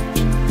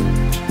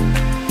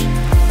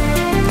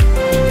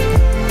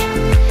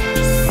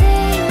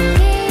 Sing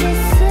me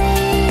to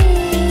sleep.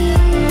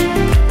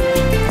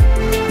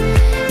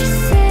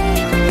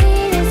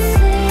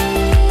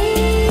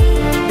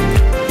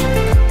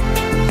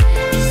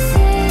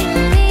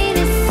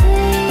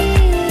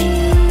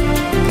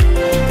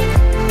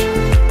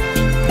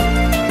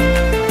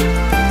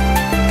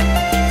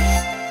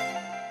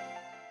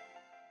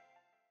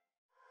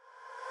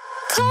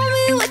 Call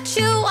me what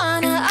you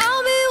wanna,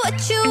 I'll be what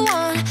you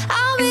want.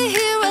 I'll be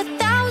here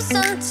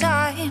 1,000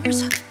 times.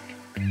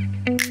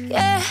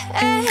 Yeah,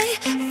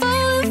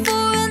 falling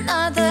for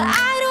another,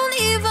 I don't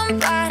even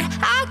bite.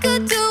 I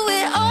could do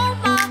it all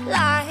my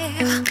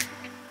life.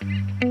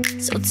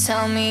 So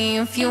tell me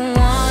if you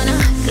wanna,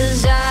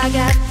 'cause I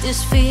got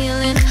this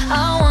feeling.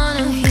 I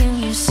wanna hear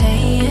you say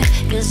it,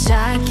 'cause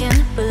I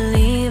can't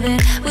believe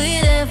it.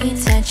 With every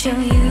touch of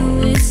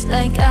you, it's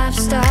like I've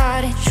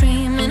started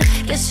dreaming.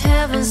 Guess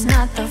heaven's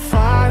not that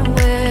far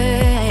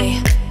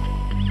away.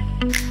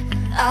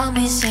 I'll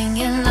be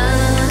singing la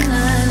la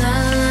la la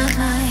la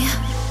la.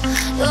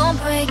 You're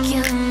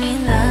breaking me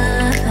la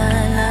la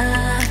la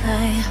la la.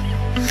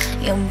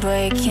 You're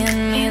breaking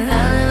me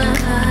la la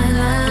la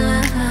la la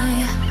la.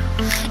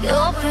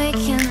 You're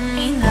breaking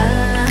me la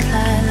la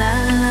la la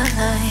la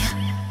la.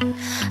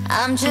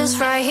 I'm just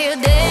right here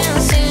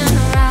dancing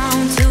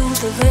around to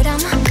the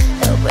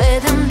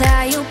rhythm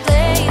that you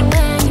play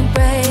when you're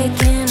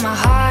breaking my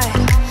heart.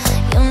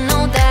 You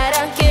know that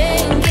I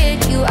can't get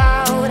you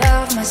out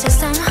of my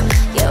system.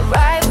 Yeah,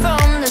 right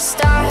from the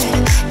start,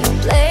 you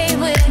play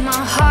with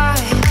my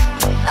heart.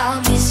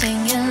 I'll be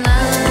singing la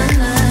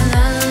la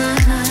la la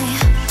la.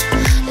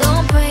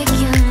 You're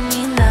breaking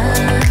me la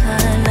la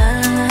la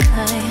la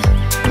la.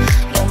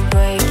 You're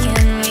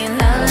breaking me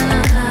la la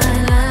la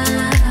la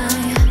la.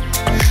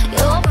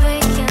 You're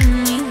breaking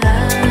me la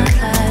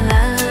la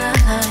la la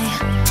la.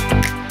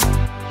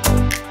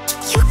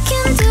 You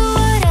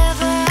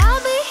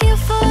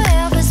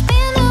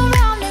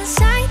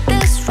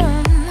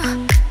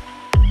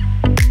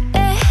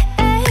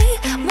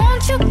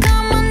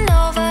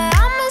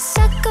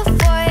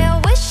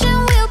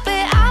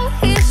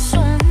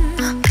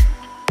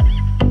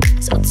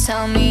So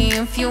tell me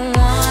if you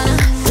wanna,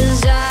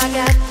 'cause I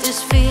got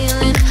this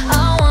feeling.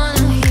 I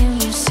wanna hear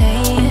you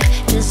say it,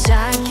 'cause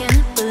I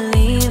can't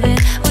believe it.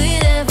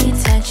 With every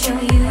touch of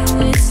you,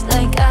 it's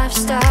like I've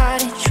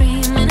started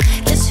dreaming.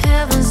 This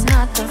heaven's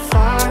not that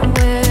far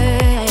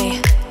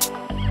away.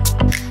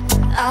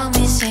 I'll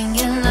be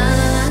singing la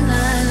la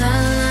la la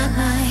la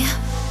la.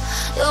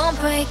 You're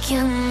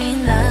breaking me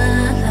la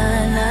la la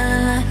la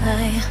la la.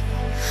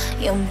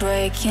 You're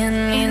breaking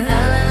me la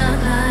la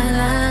la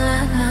la la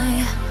la.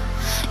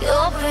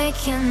 You're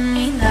breaking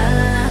me la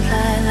la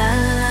la la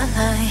la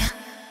la.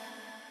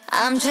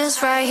 I'm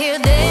just right here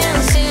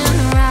dancing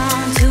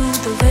around to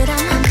the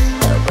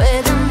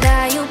rhythm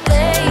that you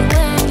play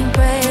when you're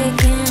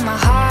breaking my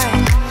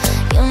heart.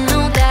 You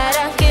know that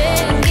I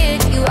can't get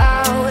you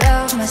out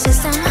of my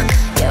system.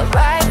 Yeah,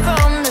 right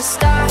from the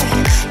start,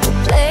 you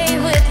play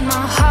with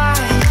my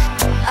heart.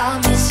 I'll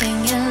be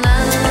singing la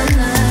la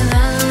la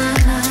la la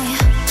la.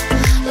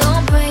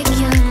 You're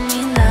breaking me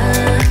la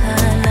la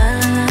la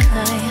la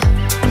la.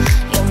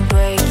 You're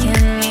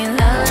breaking me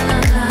la la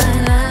la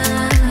la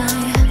la la.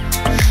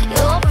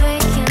 You're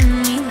breaking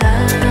me la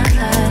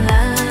la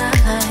la la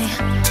la.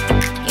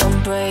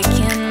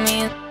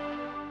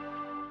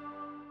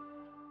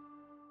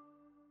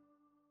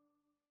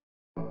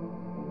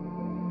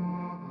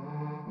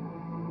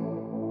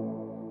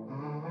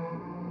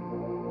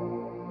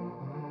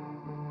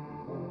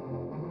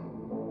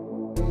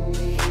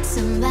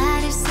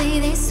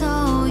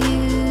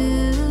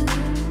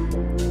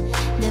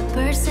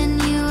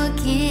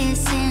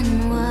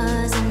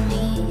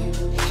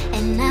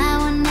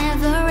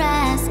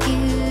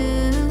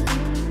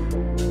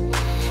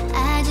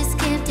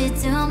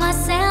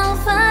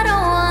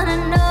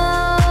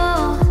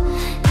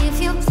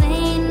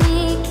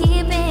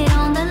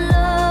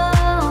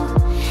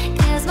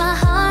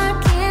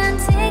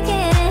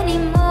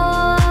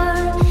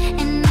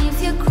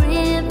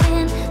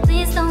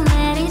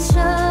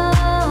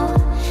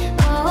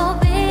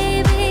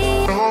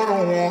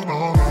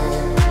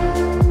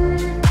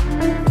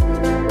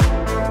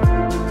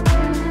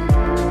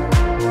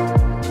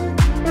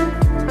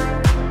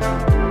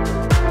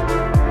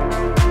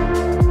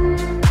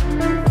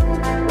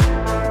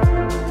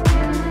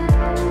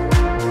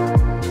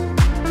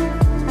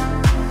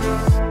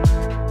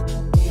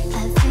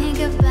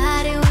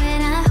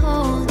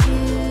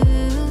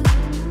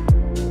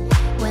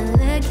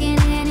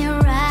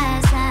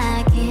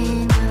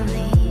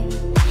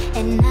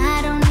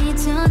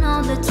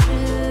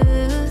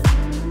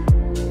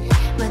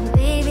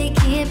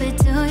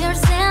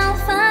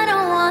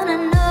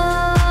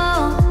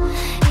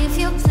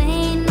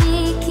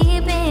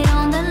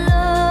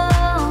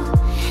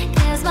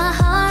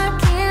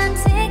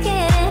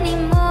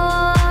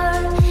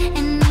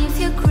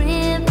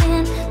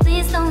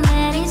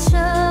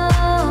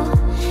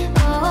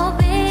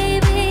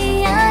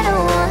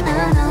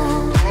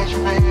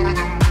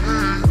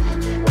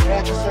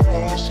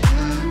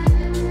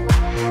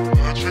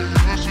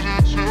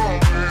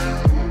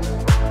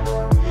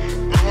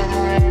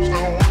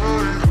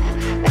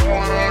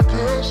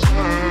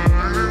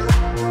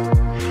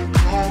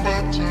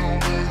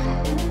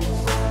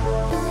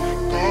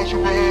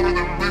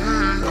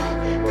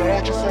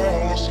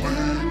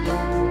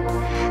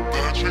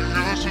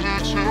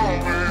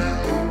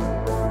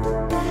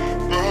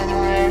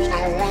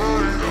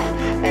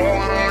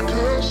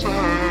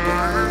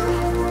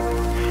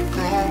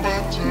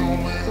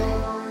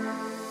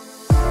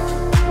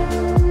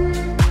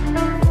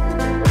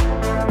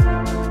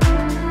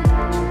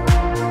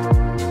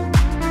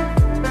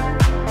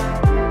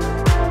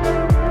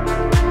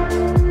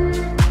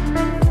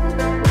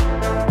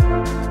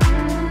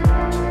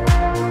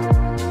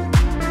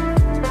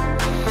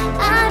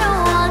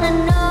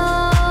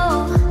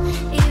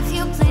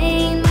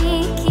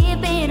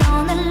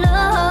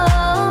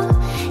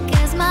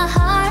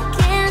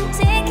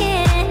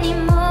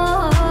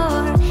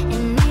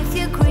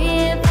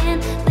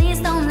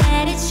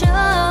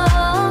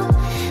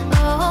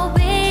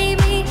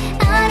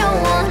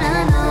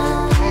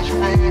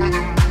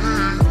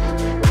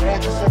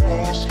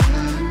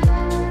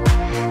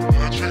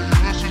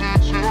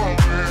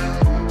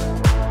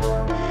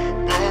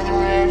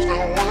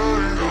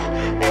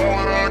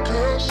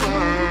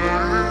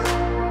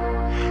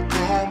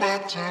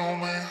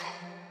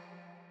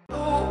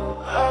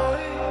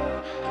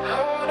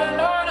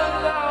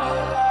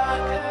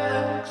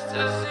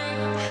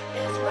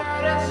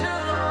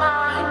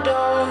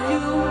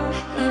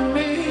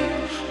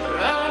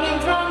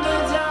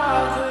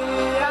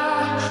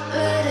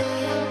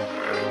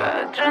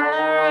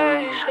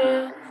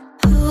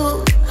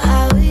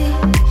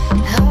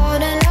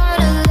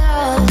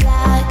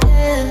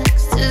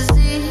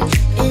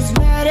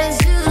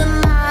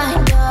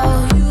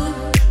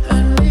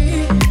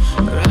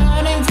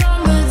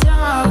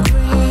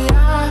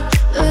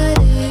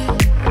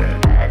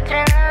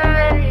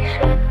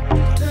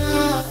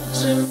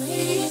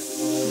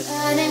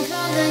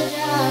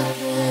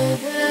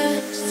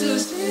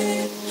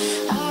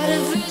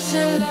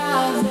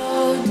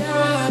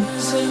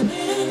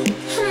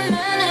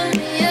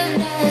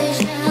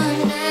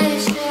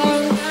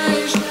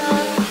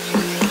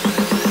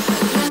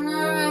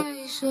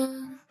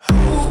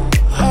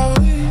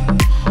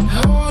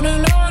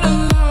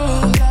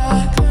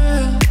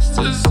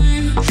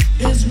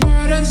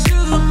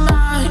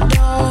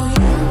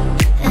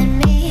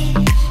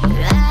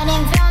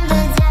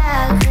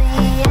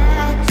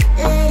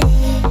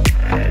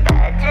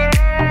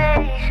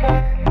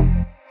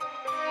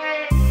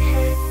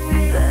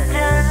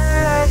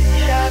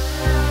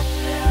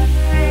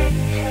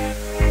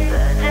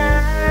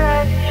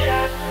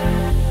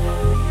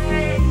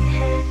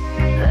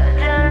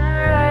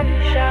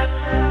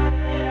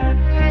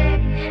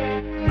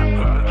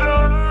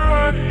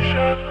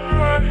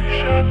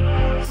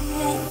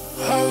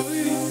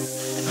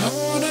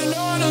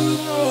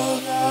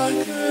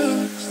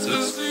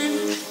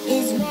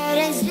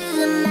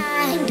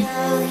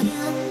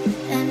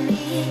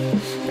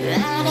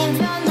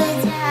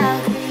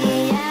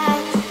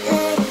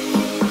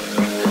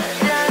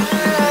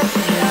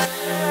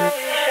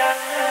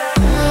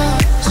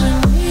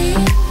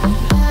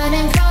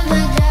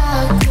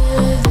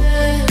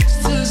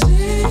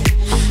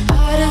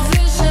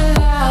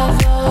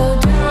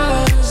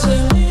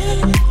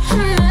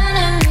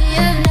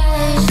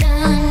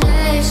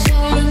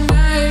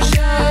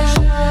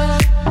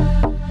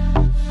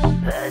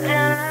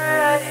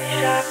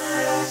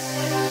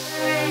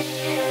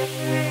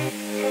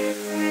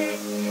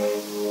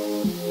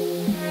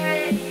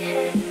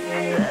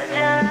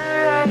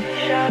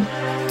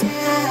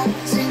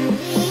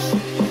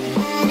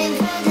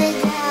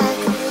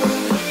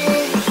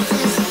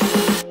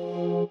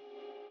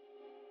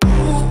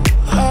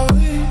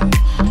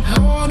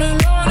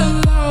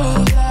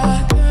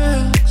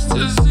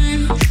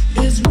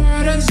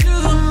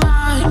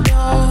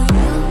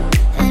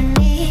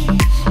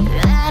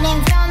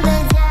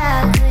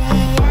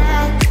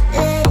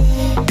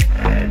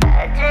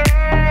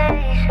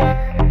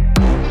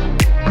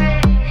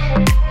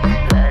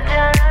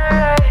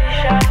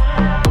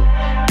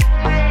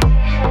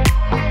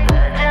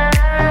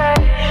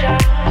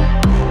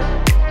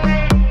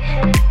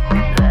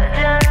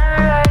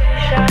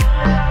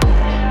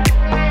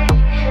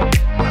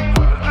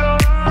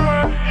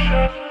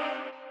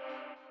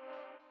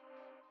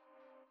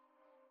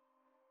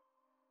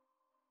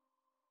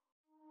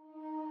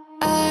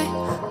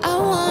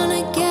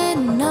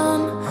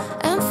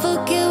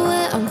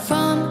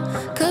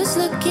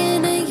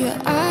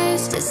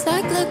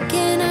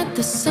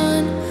 the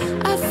sun.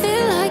 I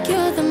feel like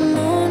you're the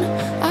moon.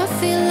 I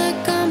feel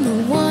like I'm the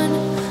one.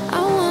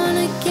 I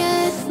wanna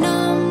get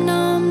numb,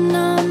 numb,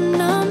 numb,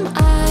 numb.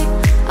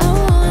 I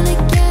wanna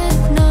get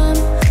numb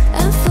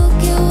and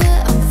forget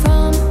where I'm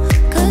from.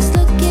 'Cause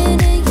looking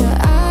in your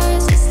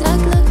eyes, it's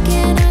like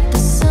looking at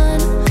the sun.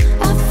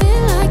 I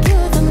feel like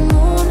you're the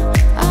moon.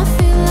 I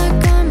feel like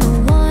I'm the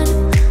one.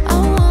 I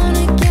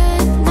wanna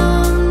get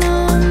numb,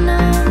 numb,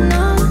 numb,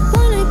 numb.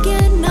 Wanna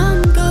get numb,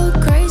 go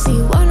crazy,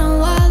 wanna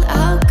wild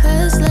out.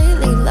 'Cause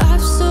lately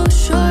life's so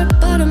short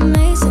but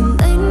amazing.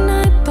 Late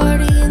night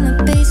party in the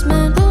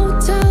basement,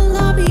 hotel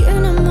lobby,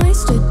 and I'm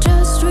wasted.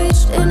 Just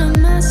reached into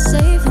my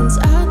savings.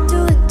 I'll do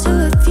it too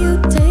if you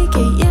take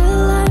it. Yeah,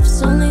 life's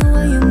only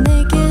what you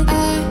make it.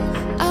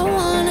 I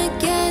wanna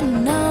get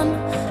numb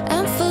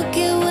and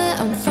forget where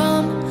I'm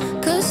from.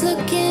 'Cause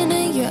looking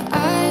in your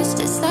eyes,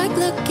 it's like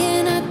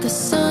looking at the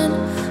sun.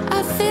 I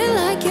feel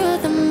like you're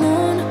the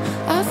moon.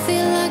 I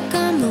feel like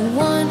I'm the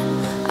one.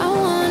 I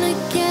wanna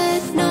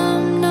get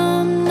numb,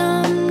 numb,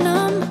 numb,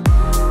 numb.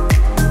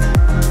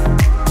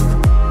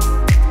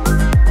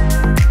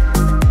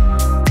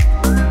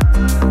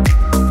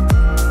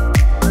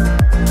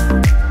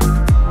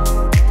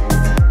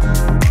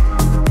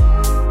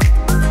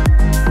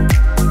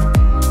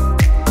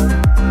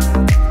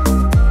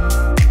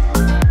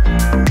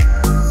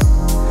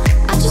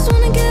 I just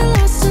wanna get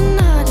lost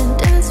tonight and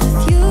dance with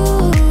you.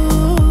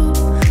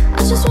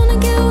 I just wanna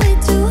get way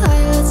too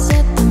high, let's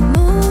set the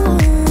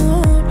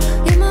mood.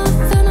 You're my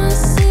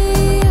fantasy,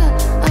 yeah.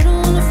 I don't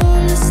wanna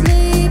fall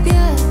asleep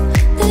yet.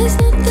 There's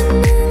nothing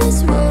in this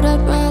world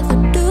I'd rather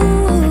do.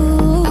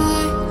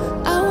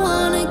 I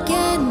wanna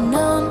get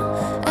numb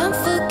and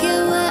forget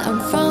where I'm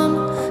from.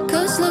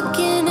 'Cause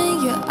looking in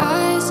your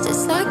eyes,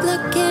 it's like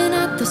looking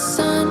at the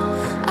sun.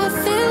 I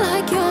feel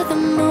like you're the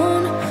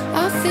moon.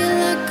 I feel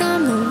like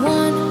I'm the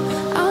one.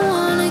 I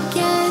wanna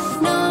get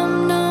numb,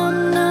 numb,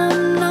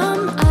 numb,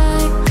 numb.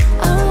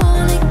 I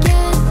wanna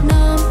get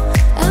numb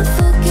and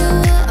forget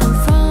where I'm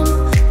from.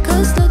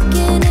 'Cause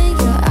looking in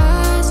your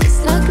eyes, it's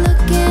like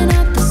looking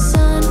at the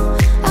sun.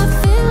 I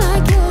feel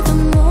like you're the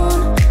moon.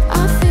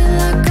 I feel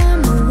like I'm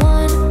the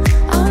one.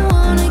 I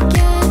wanna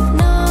get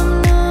numb,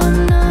 numb,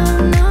 numb,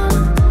 numb.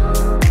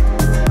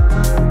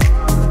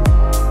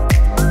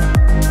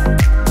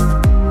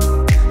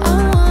 I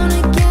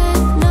wanna get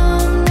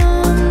numb,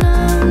 numb,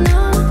 numb,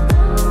 numb.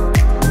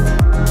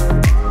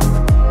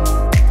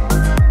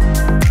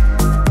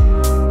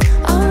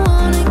 I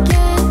wanna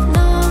get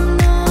numb,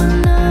 numb,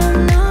 numb,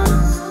 numb.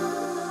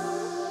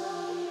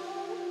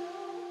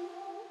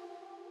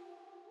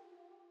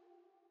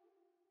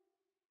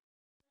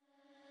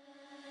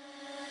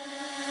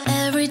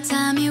 Every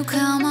time you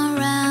come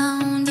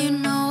around, you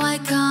know I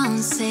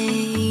can't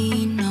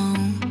say no.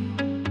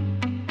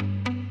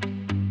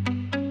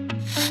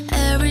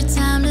 Every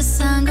time the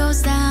sun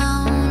goes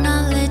down,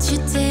 I'll let you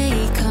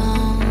take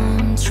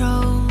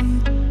control.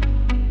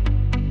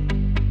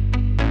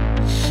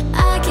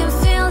 I can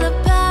feel the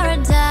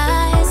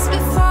paradise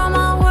before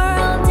my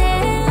world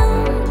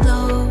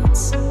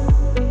implodes.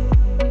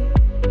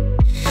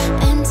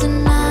 And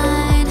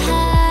tonight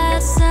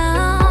has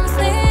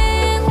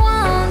something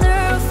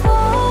wonderful.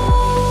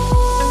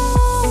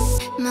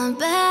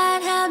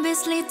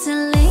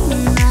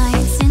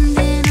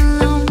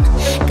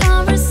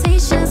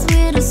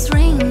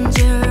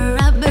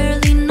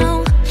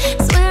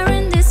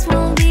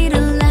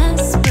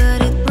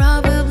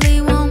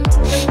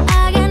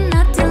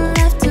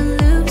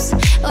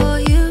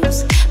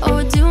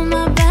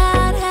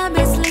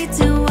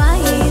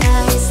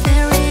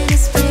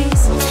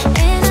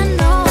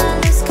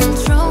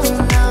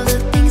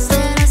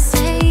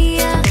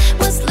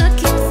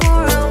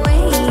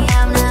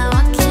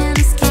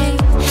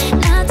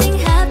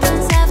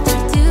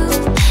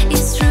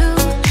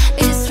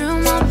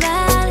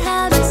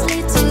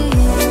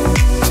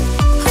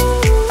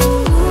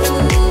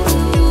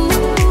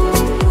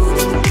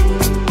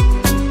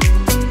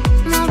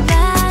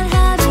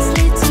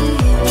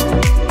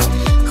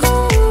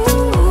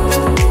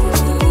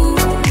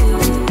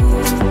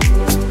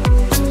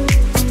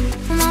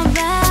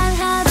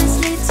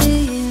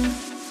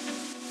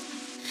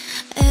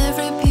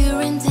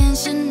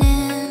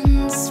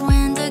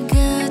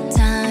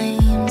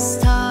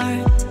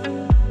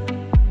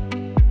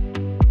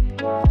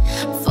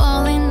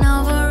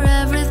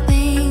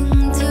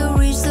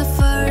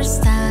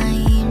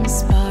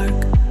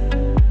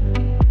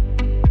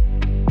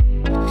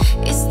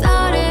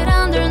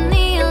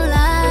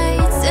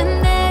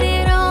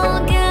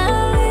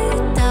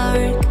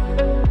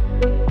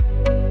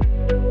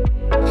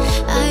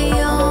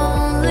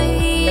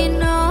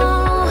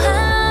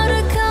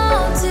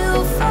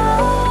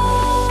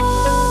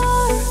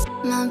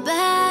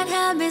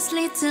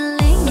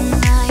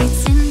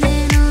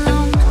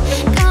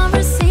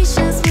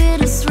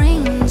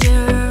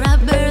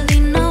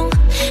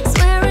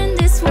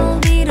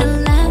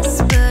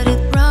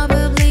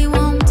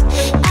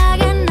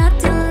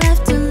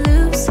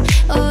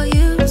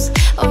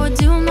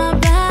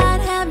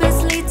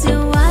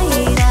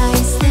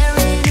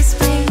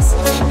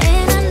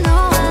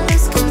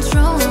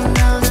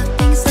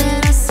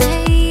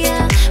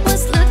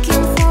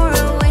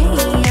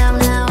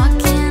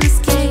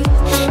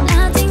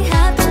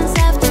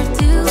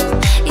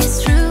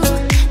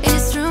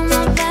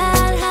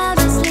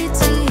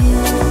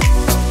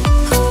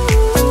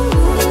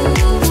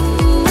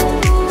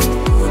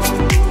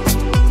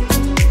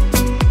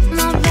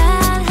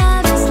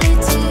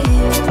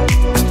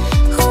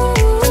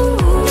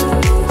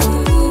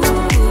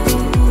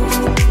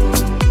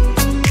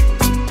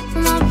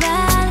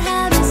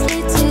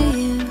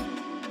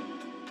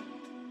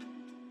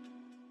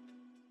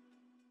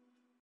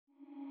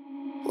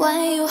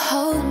 when you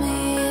hold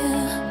me.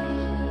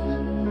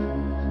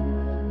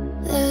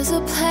 There's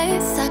a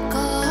place I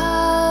go,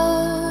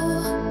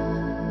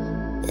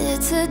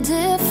 it's a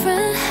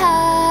different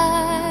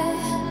high.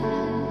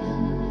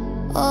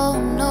 Oh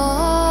no,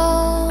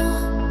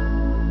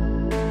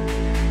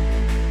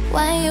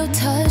 when you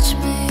touch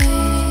me,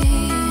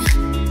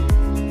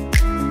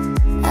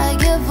 I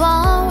get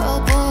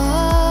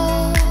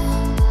vulnerable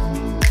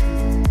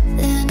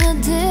in a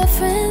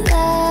different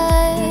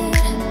light.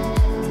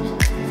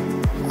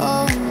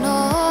 Oh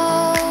no,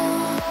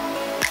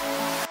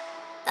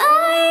 I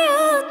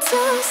used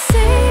to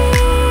see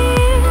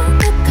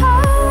the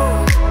call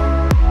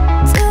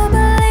to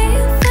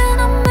believe in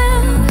a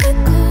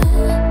miracle.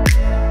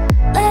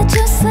 Let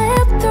you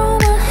slip through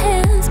my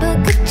hands, but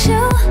could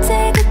you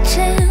take a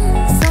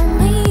chance on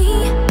me?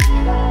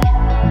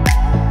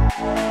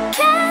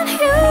 Can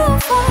you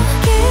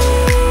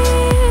forgive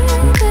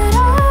it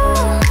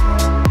all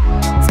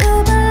to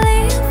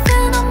believe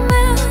in a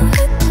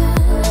miracle?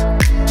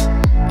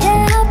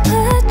 Yeah, I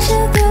put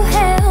you through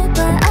hell,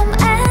 but I'm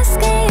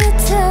asking you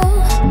to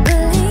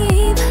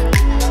believe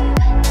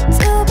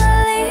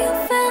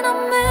in a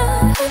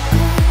miracle.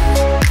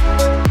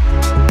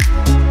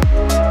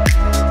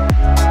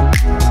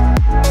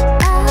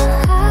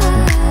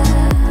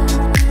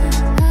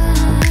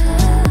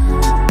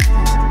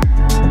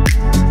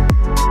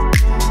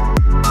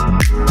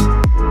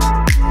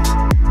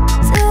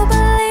 To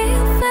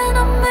believe in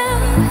a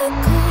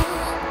miracle.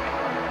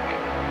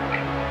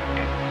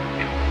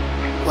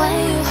 When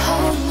you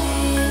hold me,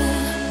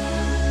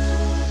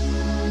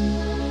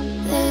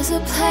 there's a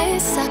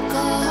place I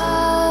go,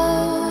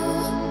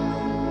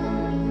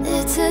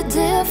 it's a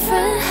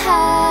different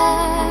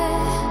high.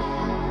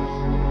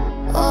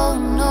 Oh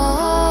no,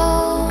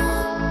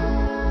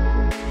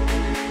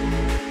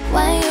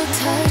 when you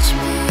touch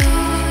me,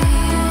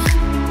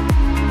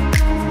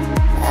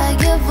 I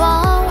get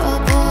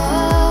vulnerable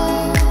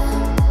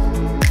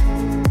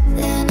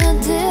in a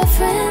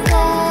different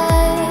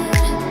light.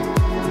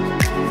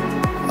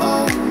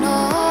 Oh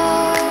no,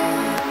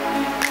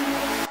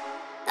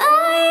 I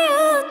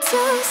used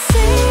to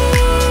see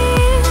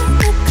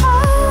the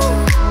call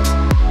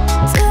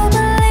to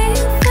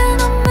believe in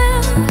a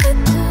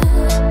miracle.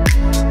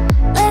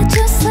 Let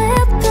you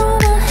slip through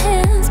my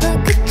hands, but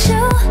could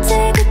you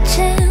take a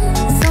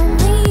chance on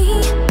me?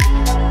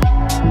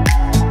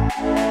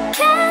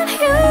 Can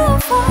you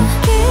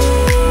forgive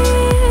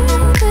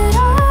it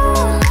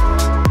all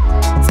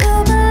to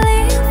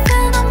believe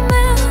in a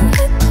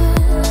miracle?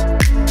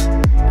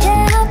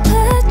 Yeah, I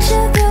put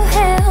you through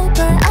hell,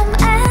 but I'm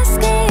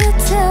asking you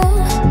to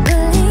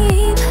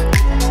believe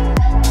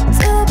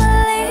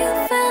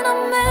in a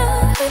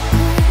miracle.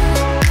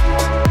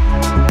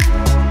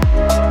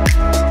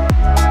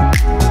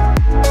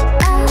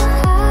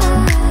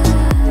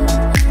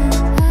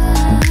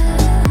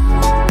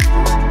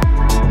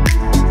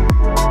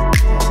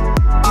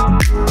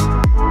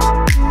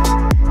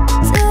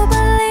 To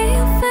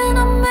believe in a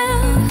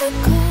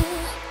miracle.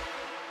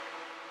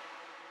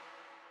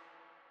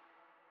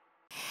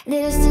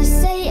 Needless to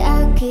say,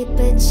 I'll keep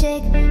it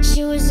check.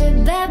 She was a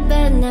bad,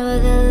 but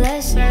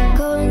nevertheless.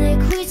 Calling it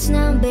quits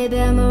now, baby,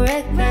 I'm a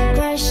wreck.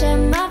 Crash at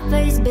my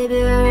face,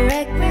 baby, a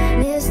wreck.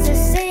 Needless to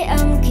say,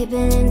 I'm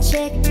keeping in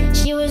check.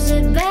 She was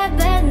a bad,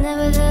 but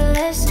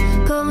nevertheless.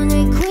 Calling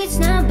it quits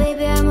now,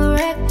 baby, I'm a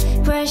wreck.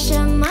 Crash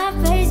at my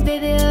face,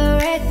 baby, a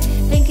wreck.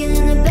 Thinking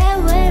in a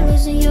bad way,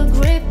 losing your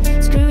grip.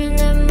 Screaming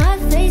at my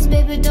face,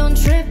 baby, don't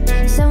trip.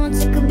 Someone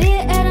took a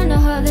beat, I don't know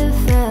how they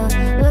felt.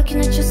 Looking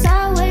at you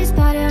sideways,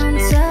 party on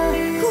top.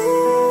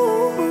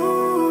 Ooh,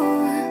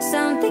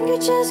 something you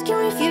just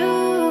can't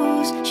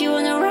refuse. She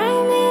wanna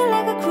ride me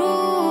like a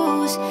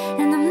cruise,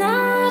 and I'm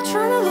not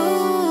trying to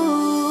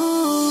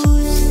lose.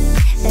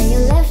 Then you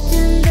left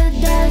in the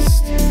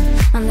dust,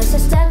 unless I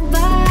step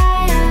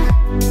by ya.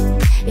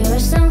 You're a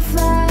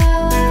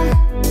sunflower,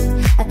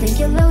 I think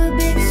you love a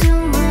bit too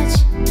much,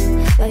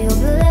 but you'll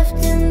be left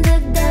in the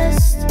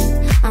dust,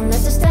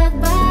 unless I step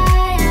by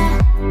ya.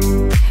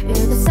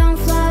 You're the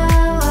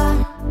sunflower,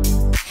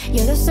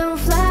 you're the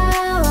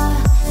sunflower.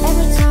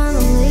 Every time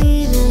I'm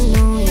leaving,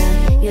 no, yeah,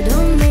 you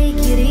don't make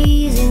it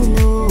easy,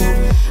 no.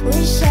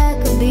 Wish I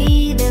could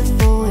be there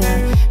for ya,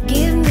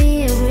 give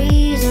me a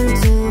reason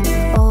to.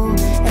 Oh,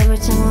 every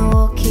time I'm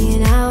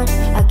walking out,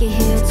 I can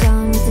hear you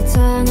telling me to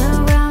turn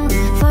around.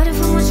 Fighting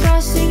for my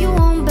trust so you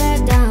won't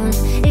back down.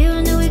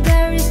 Even though we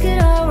gotta risk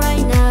it all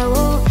right now.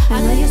 Oh,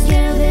 I know you're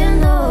scared of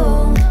being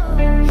alone,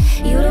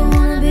 you don't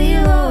wanna be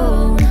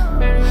alone.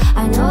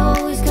 I know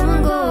always come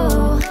and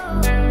go,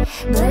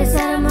 but it's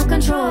out of my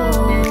control.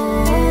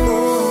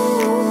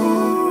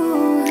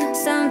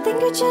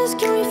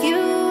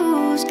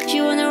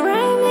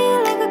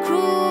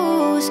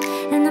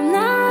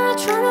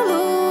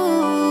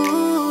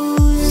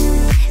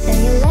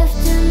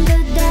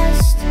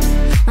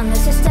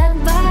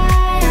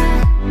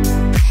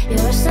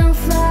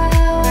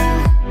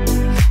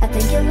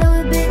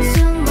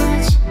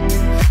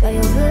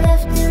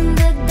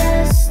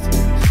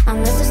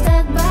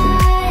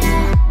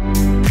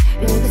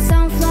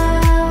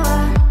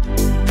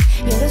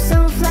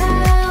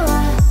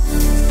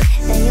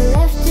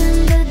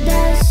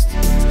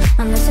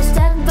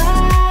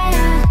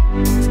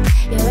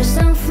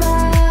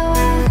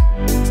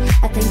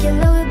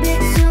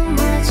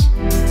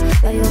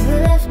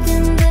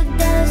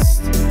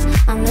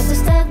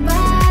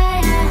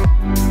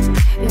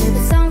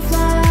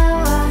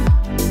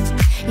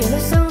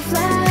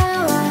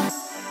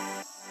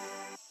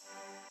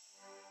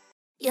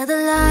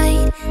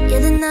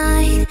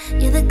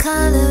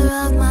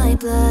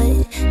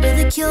 You're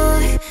the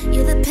cure,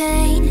 you're the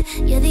pain,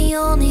 you're the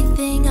only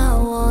thing I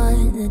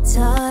wanna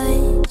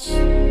touch.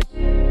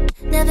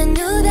 Never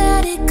knew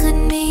that it could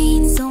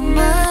mean so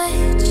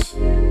much,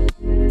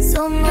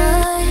 so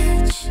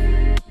much.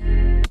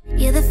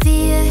 You're the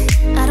fear,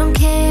 I don't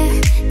care,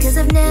 'cause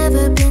I've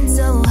never been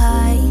so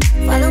high.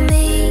 Follow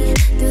me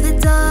through the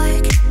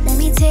dark, let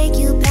me take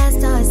you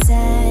past our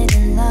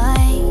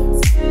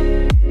satellites.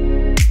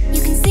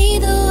 You can see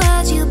the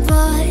world you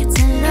brought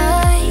to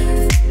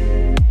life,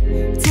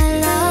 to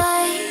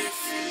life.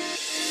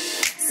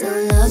 So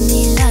love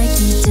me like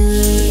you do,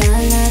 la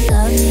la,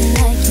 love me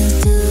like you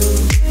do.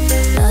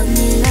 Love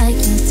me like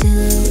you do,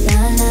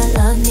 la la,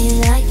 love me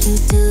like you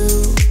do.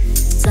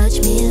 Touch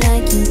me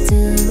like you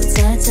do,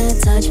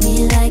 touch me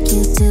like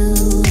you do.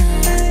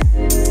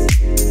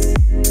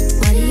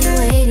 What are you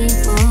waiting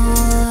for?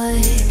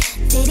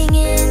 Fading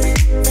in,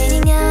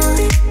 fading out,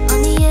 on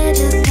the edge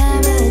of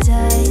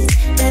paradise.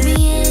 Every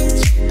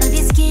inch of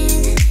your skin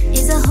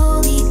is a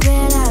holy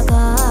grail I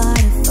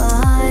gotta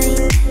find.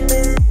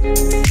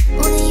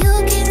 Only you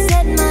can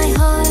set my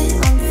heart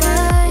on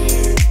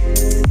fire,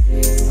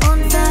 on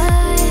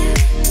fire.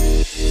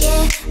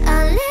 Yeah,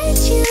 I'll let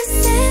you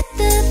set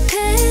the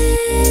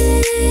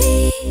pace,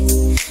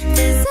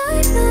 'cause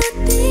I'm not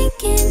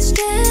thinking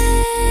straight.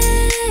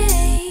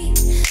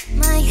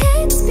 My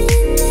head's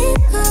spinning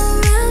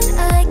around,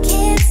 I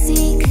can't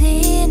see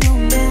clear no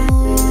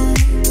more.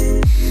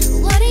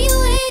 What are you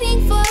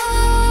waiting for?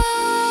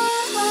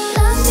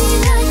 Love me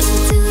like you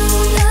do,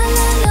 la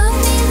la, love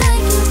me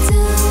like you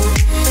do.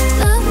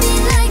 Love me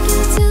like you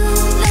do,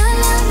 la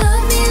la,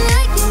 love me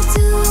like you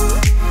do.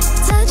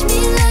 Touch me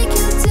like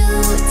you do,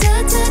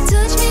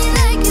 touch me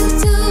like you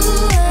do.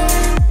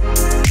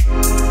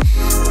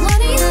 What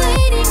are you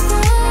waiting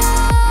for?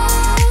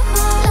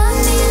 Love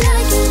me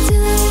like you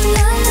do,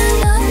 la la,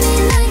 love me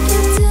like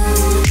you do.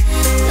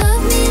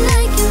 Love me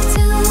like you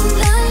do,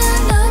 la la,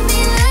 love me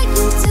like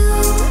you do.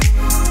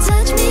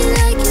 Touch me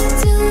like you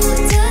do,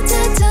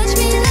 touch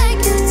me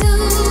like you do.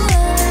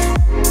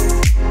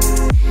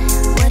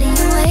 What are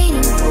you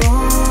waiting for?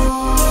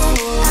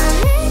 I'll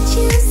let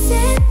you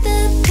set the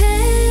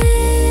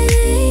pace,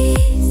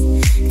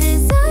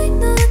 'cause I'm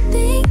not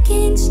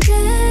thinking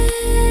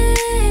straight.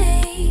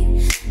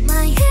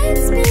 My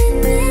head's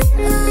spinning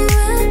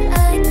around,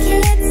 I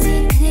can't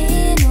see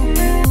clear no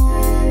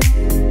more.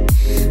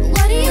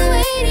 What are you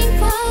waiting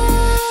for?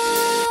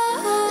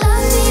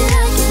 Love me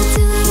like you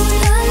do,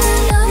 la la,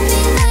 love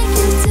me like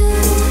you do.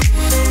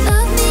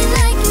 Love me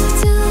like you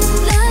do,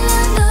 la la,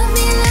 love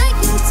me like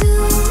you do.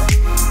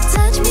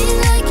 Touch me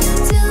like you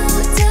do,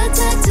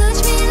 touch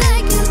me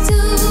like you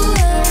do.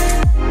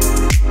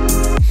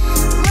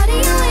 What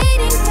are you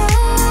waiting for?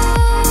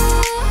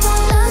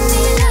 Love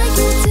me like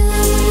you do,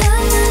 la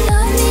la,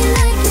 love me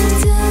like you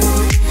do.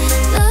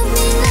 Love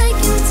me like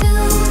you do,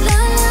 la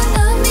la,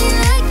 love me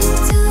like you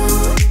do.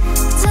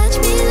 Touch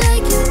me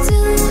like you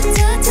do,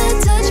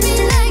 touch me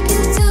like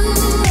you do.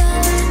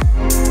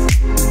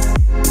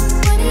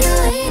 What are you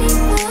waiting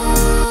for?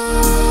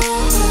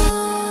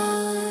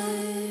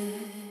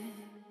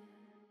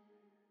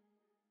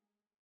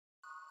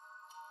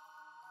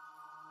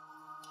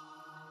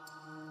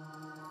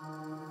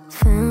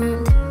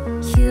 Found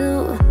you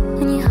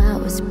when your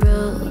heart was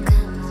broke.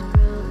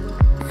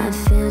 I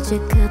filled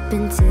your cup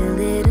until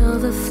it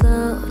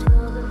overflowed.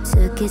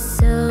 Took it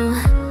so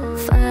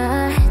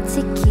far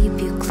to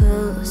keep you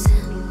close.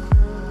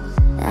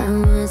 I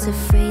was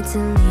afraid to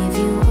leave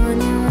you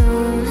on your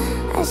own.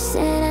 I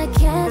said I'd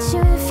catch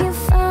you if you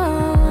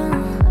fall,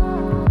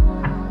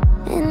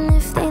 and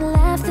if they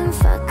laugh then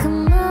fuck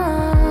 'em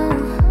all.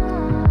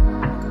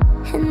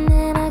 And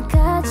then I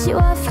got you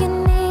off your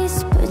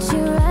knees, put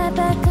you right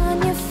back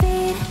on your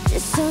feet,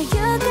 just so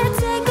you could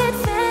take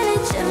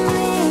advantage of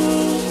me.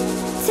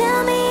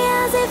 Tell me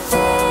how's it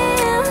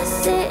feel,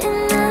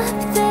 sitting up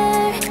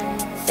there,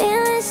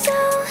 feeling so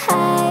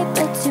high,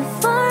 but too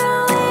far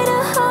away to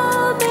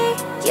hold me.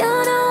 You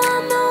know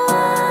I'm the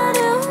one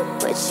who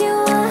put you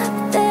up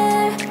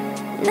there,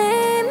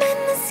 name in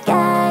the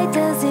sky.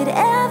 Does it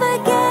ever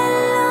get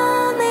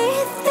lonely,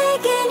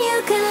 thinking you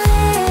can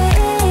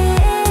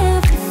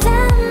live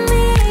without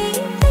me?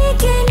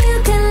 Thinking you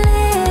can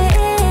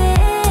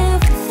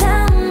live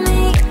without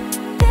me?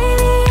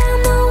 Baby, I'm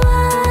the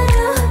one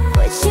who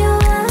put you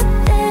up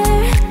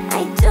there.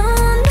 I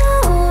don't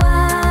know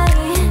why,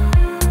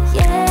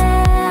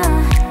 yeah.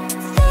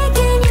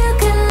 Thinking you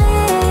can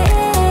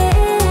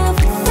live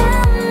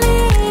without me,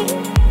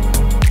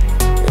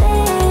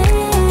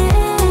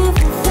 live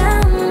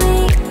without me.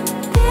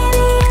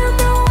 Baby, I'm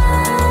the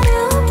one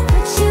who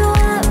put you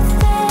up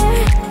there.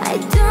 I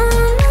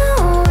don't know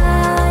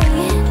why,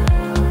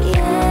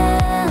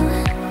 yeah.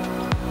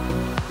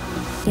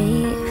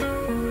 Gave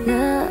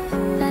love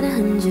about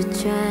 100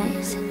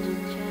 tries,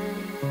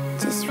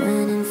 just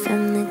running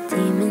from the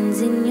demons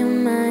in your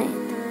mind.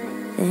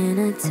 Then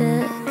I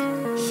took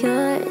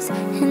yours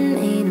and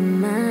made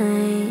 'em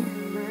mine.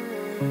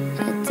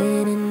 I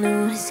didn't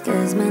notice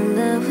 'cause my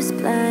love was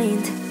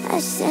blind. I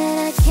said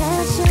I'd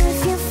catch you if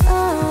you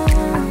fall,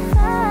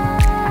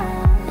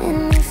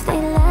 and if they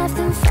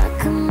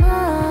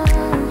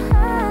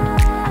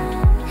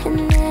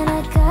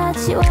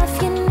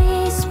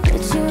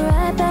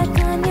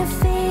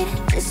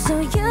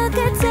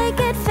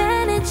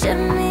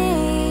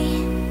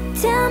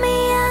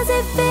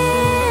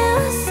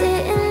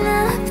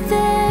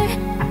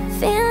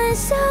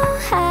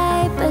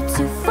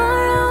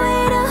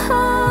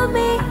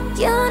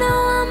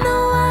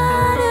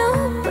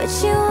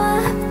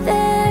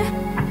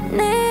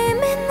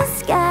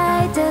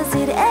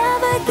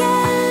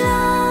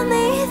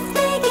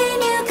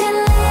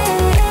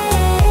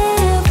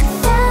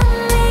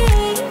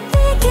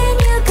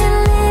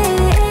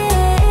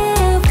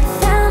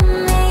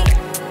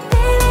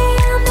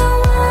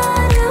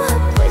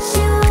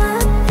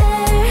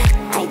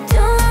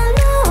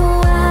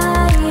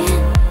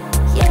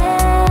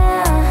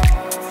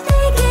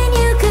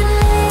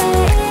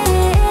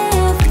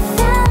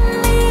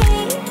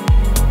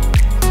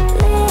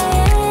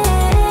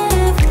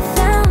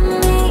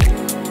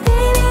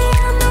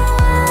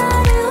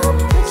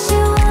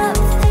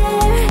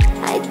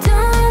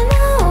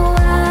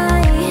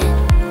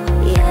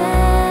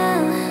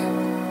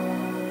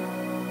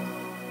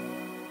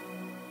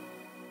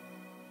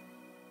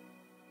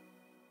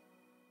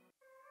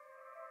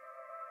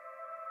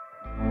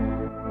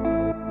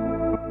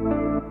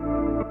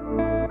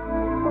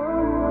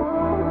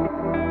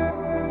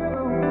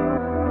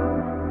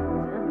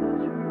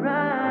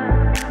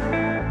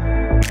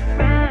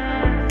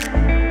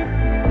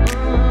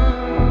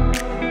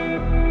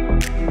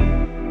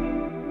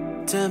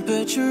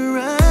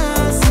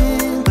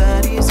pressurizing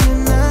bodies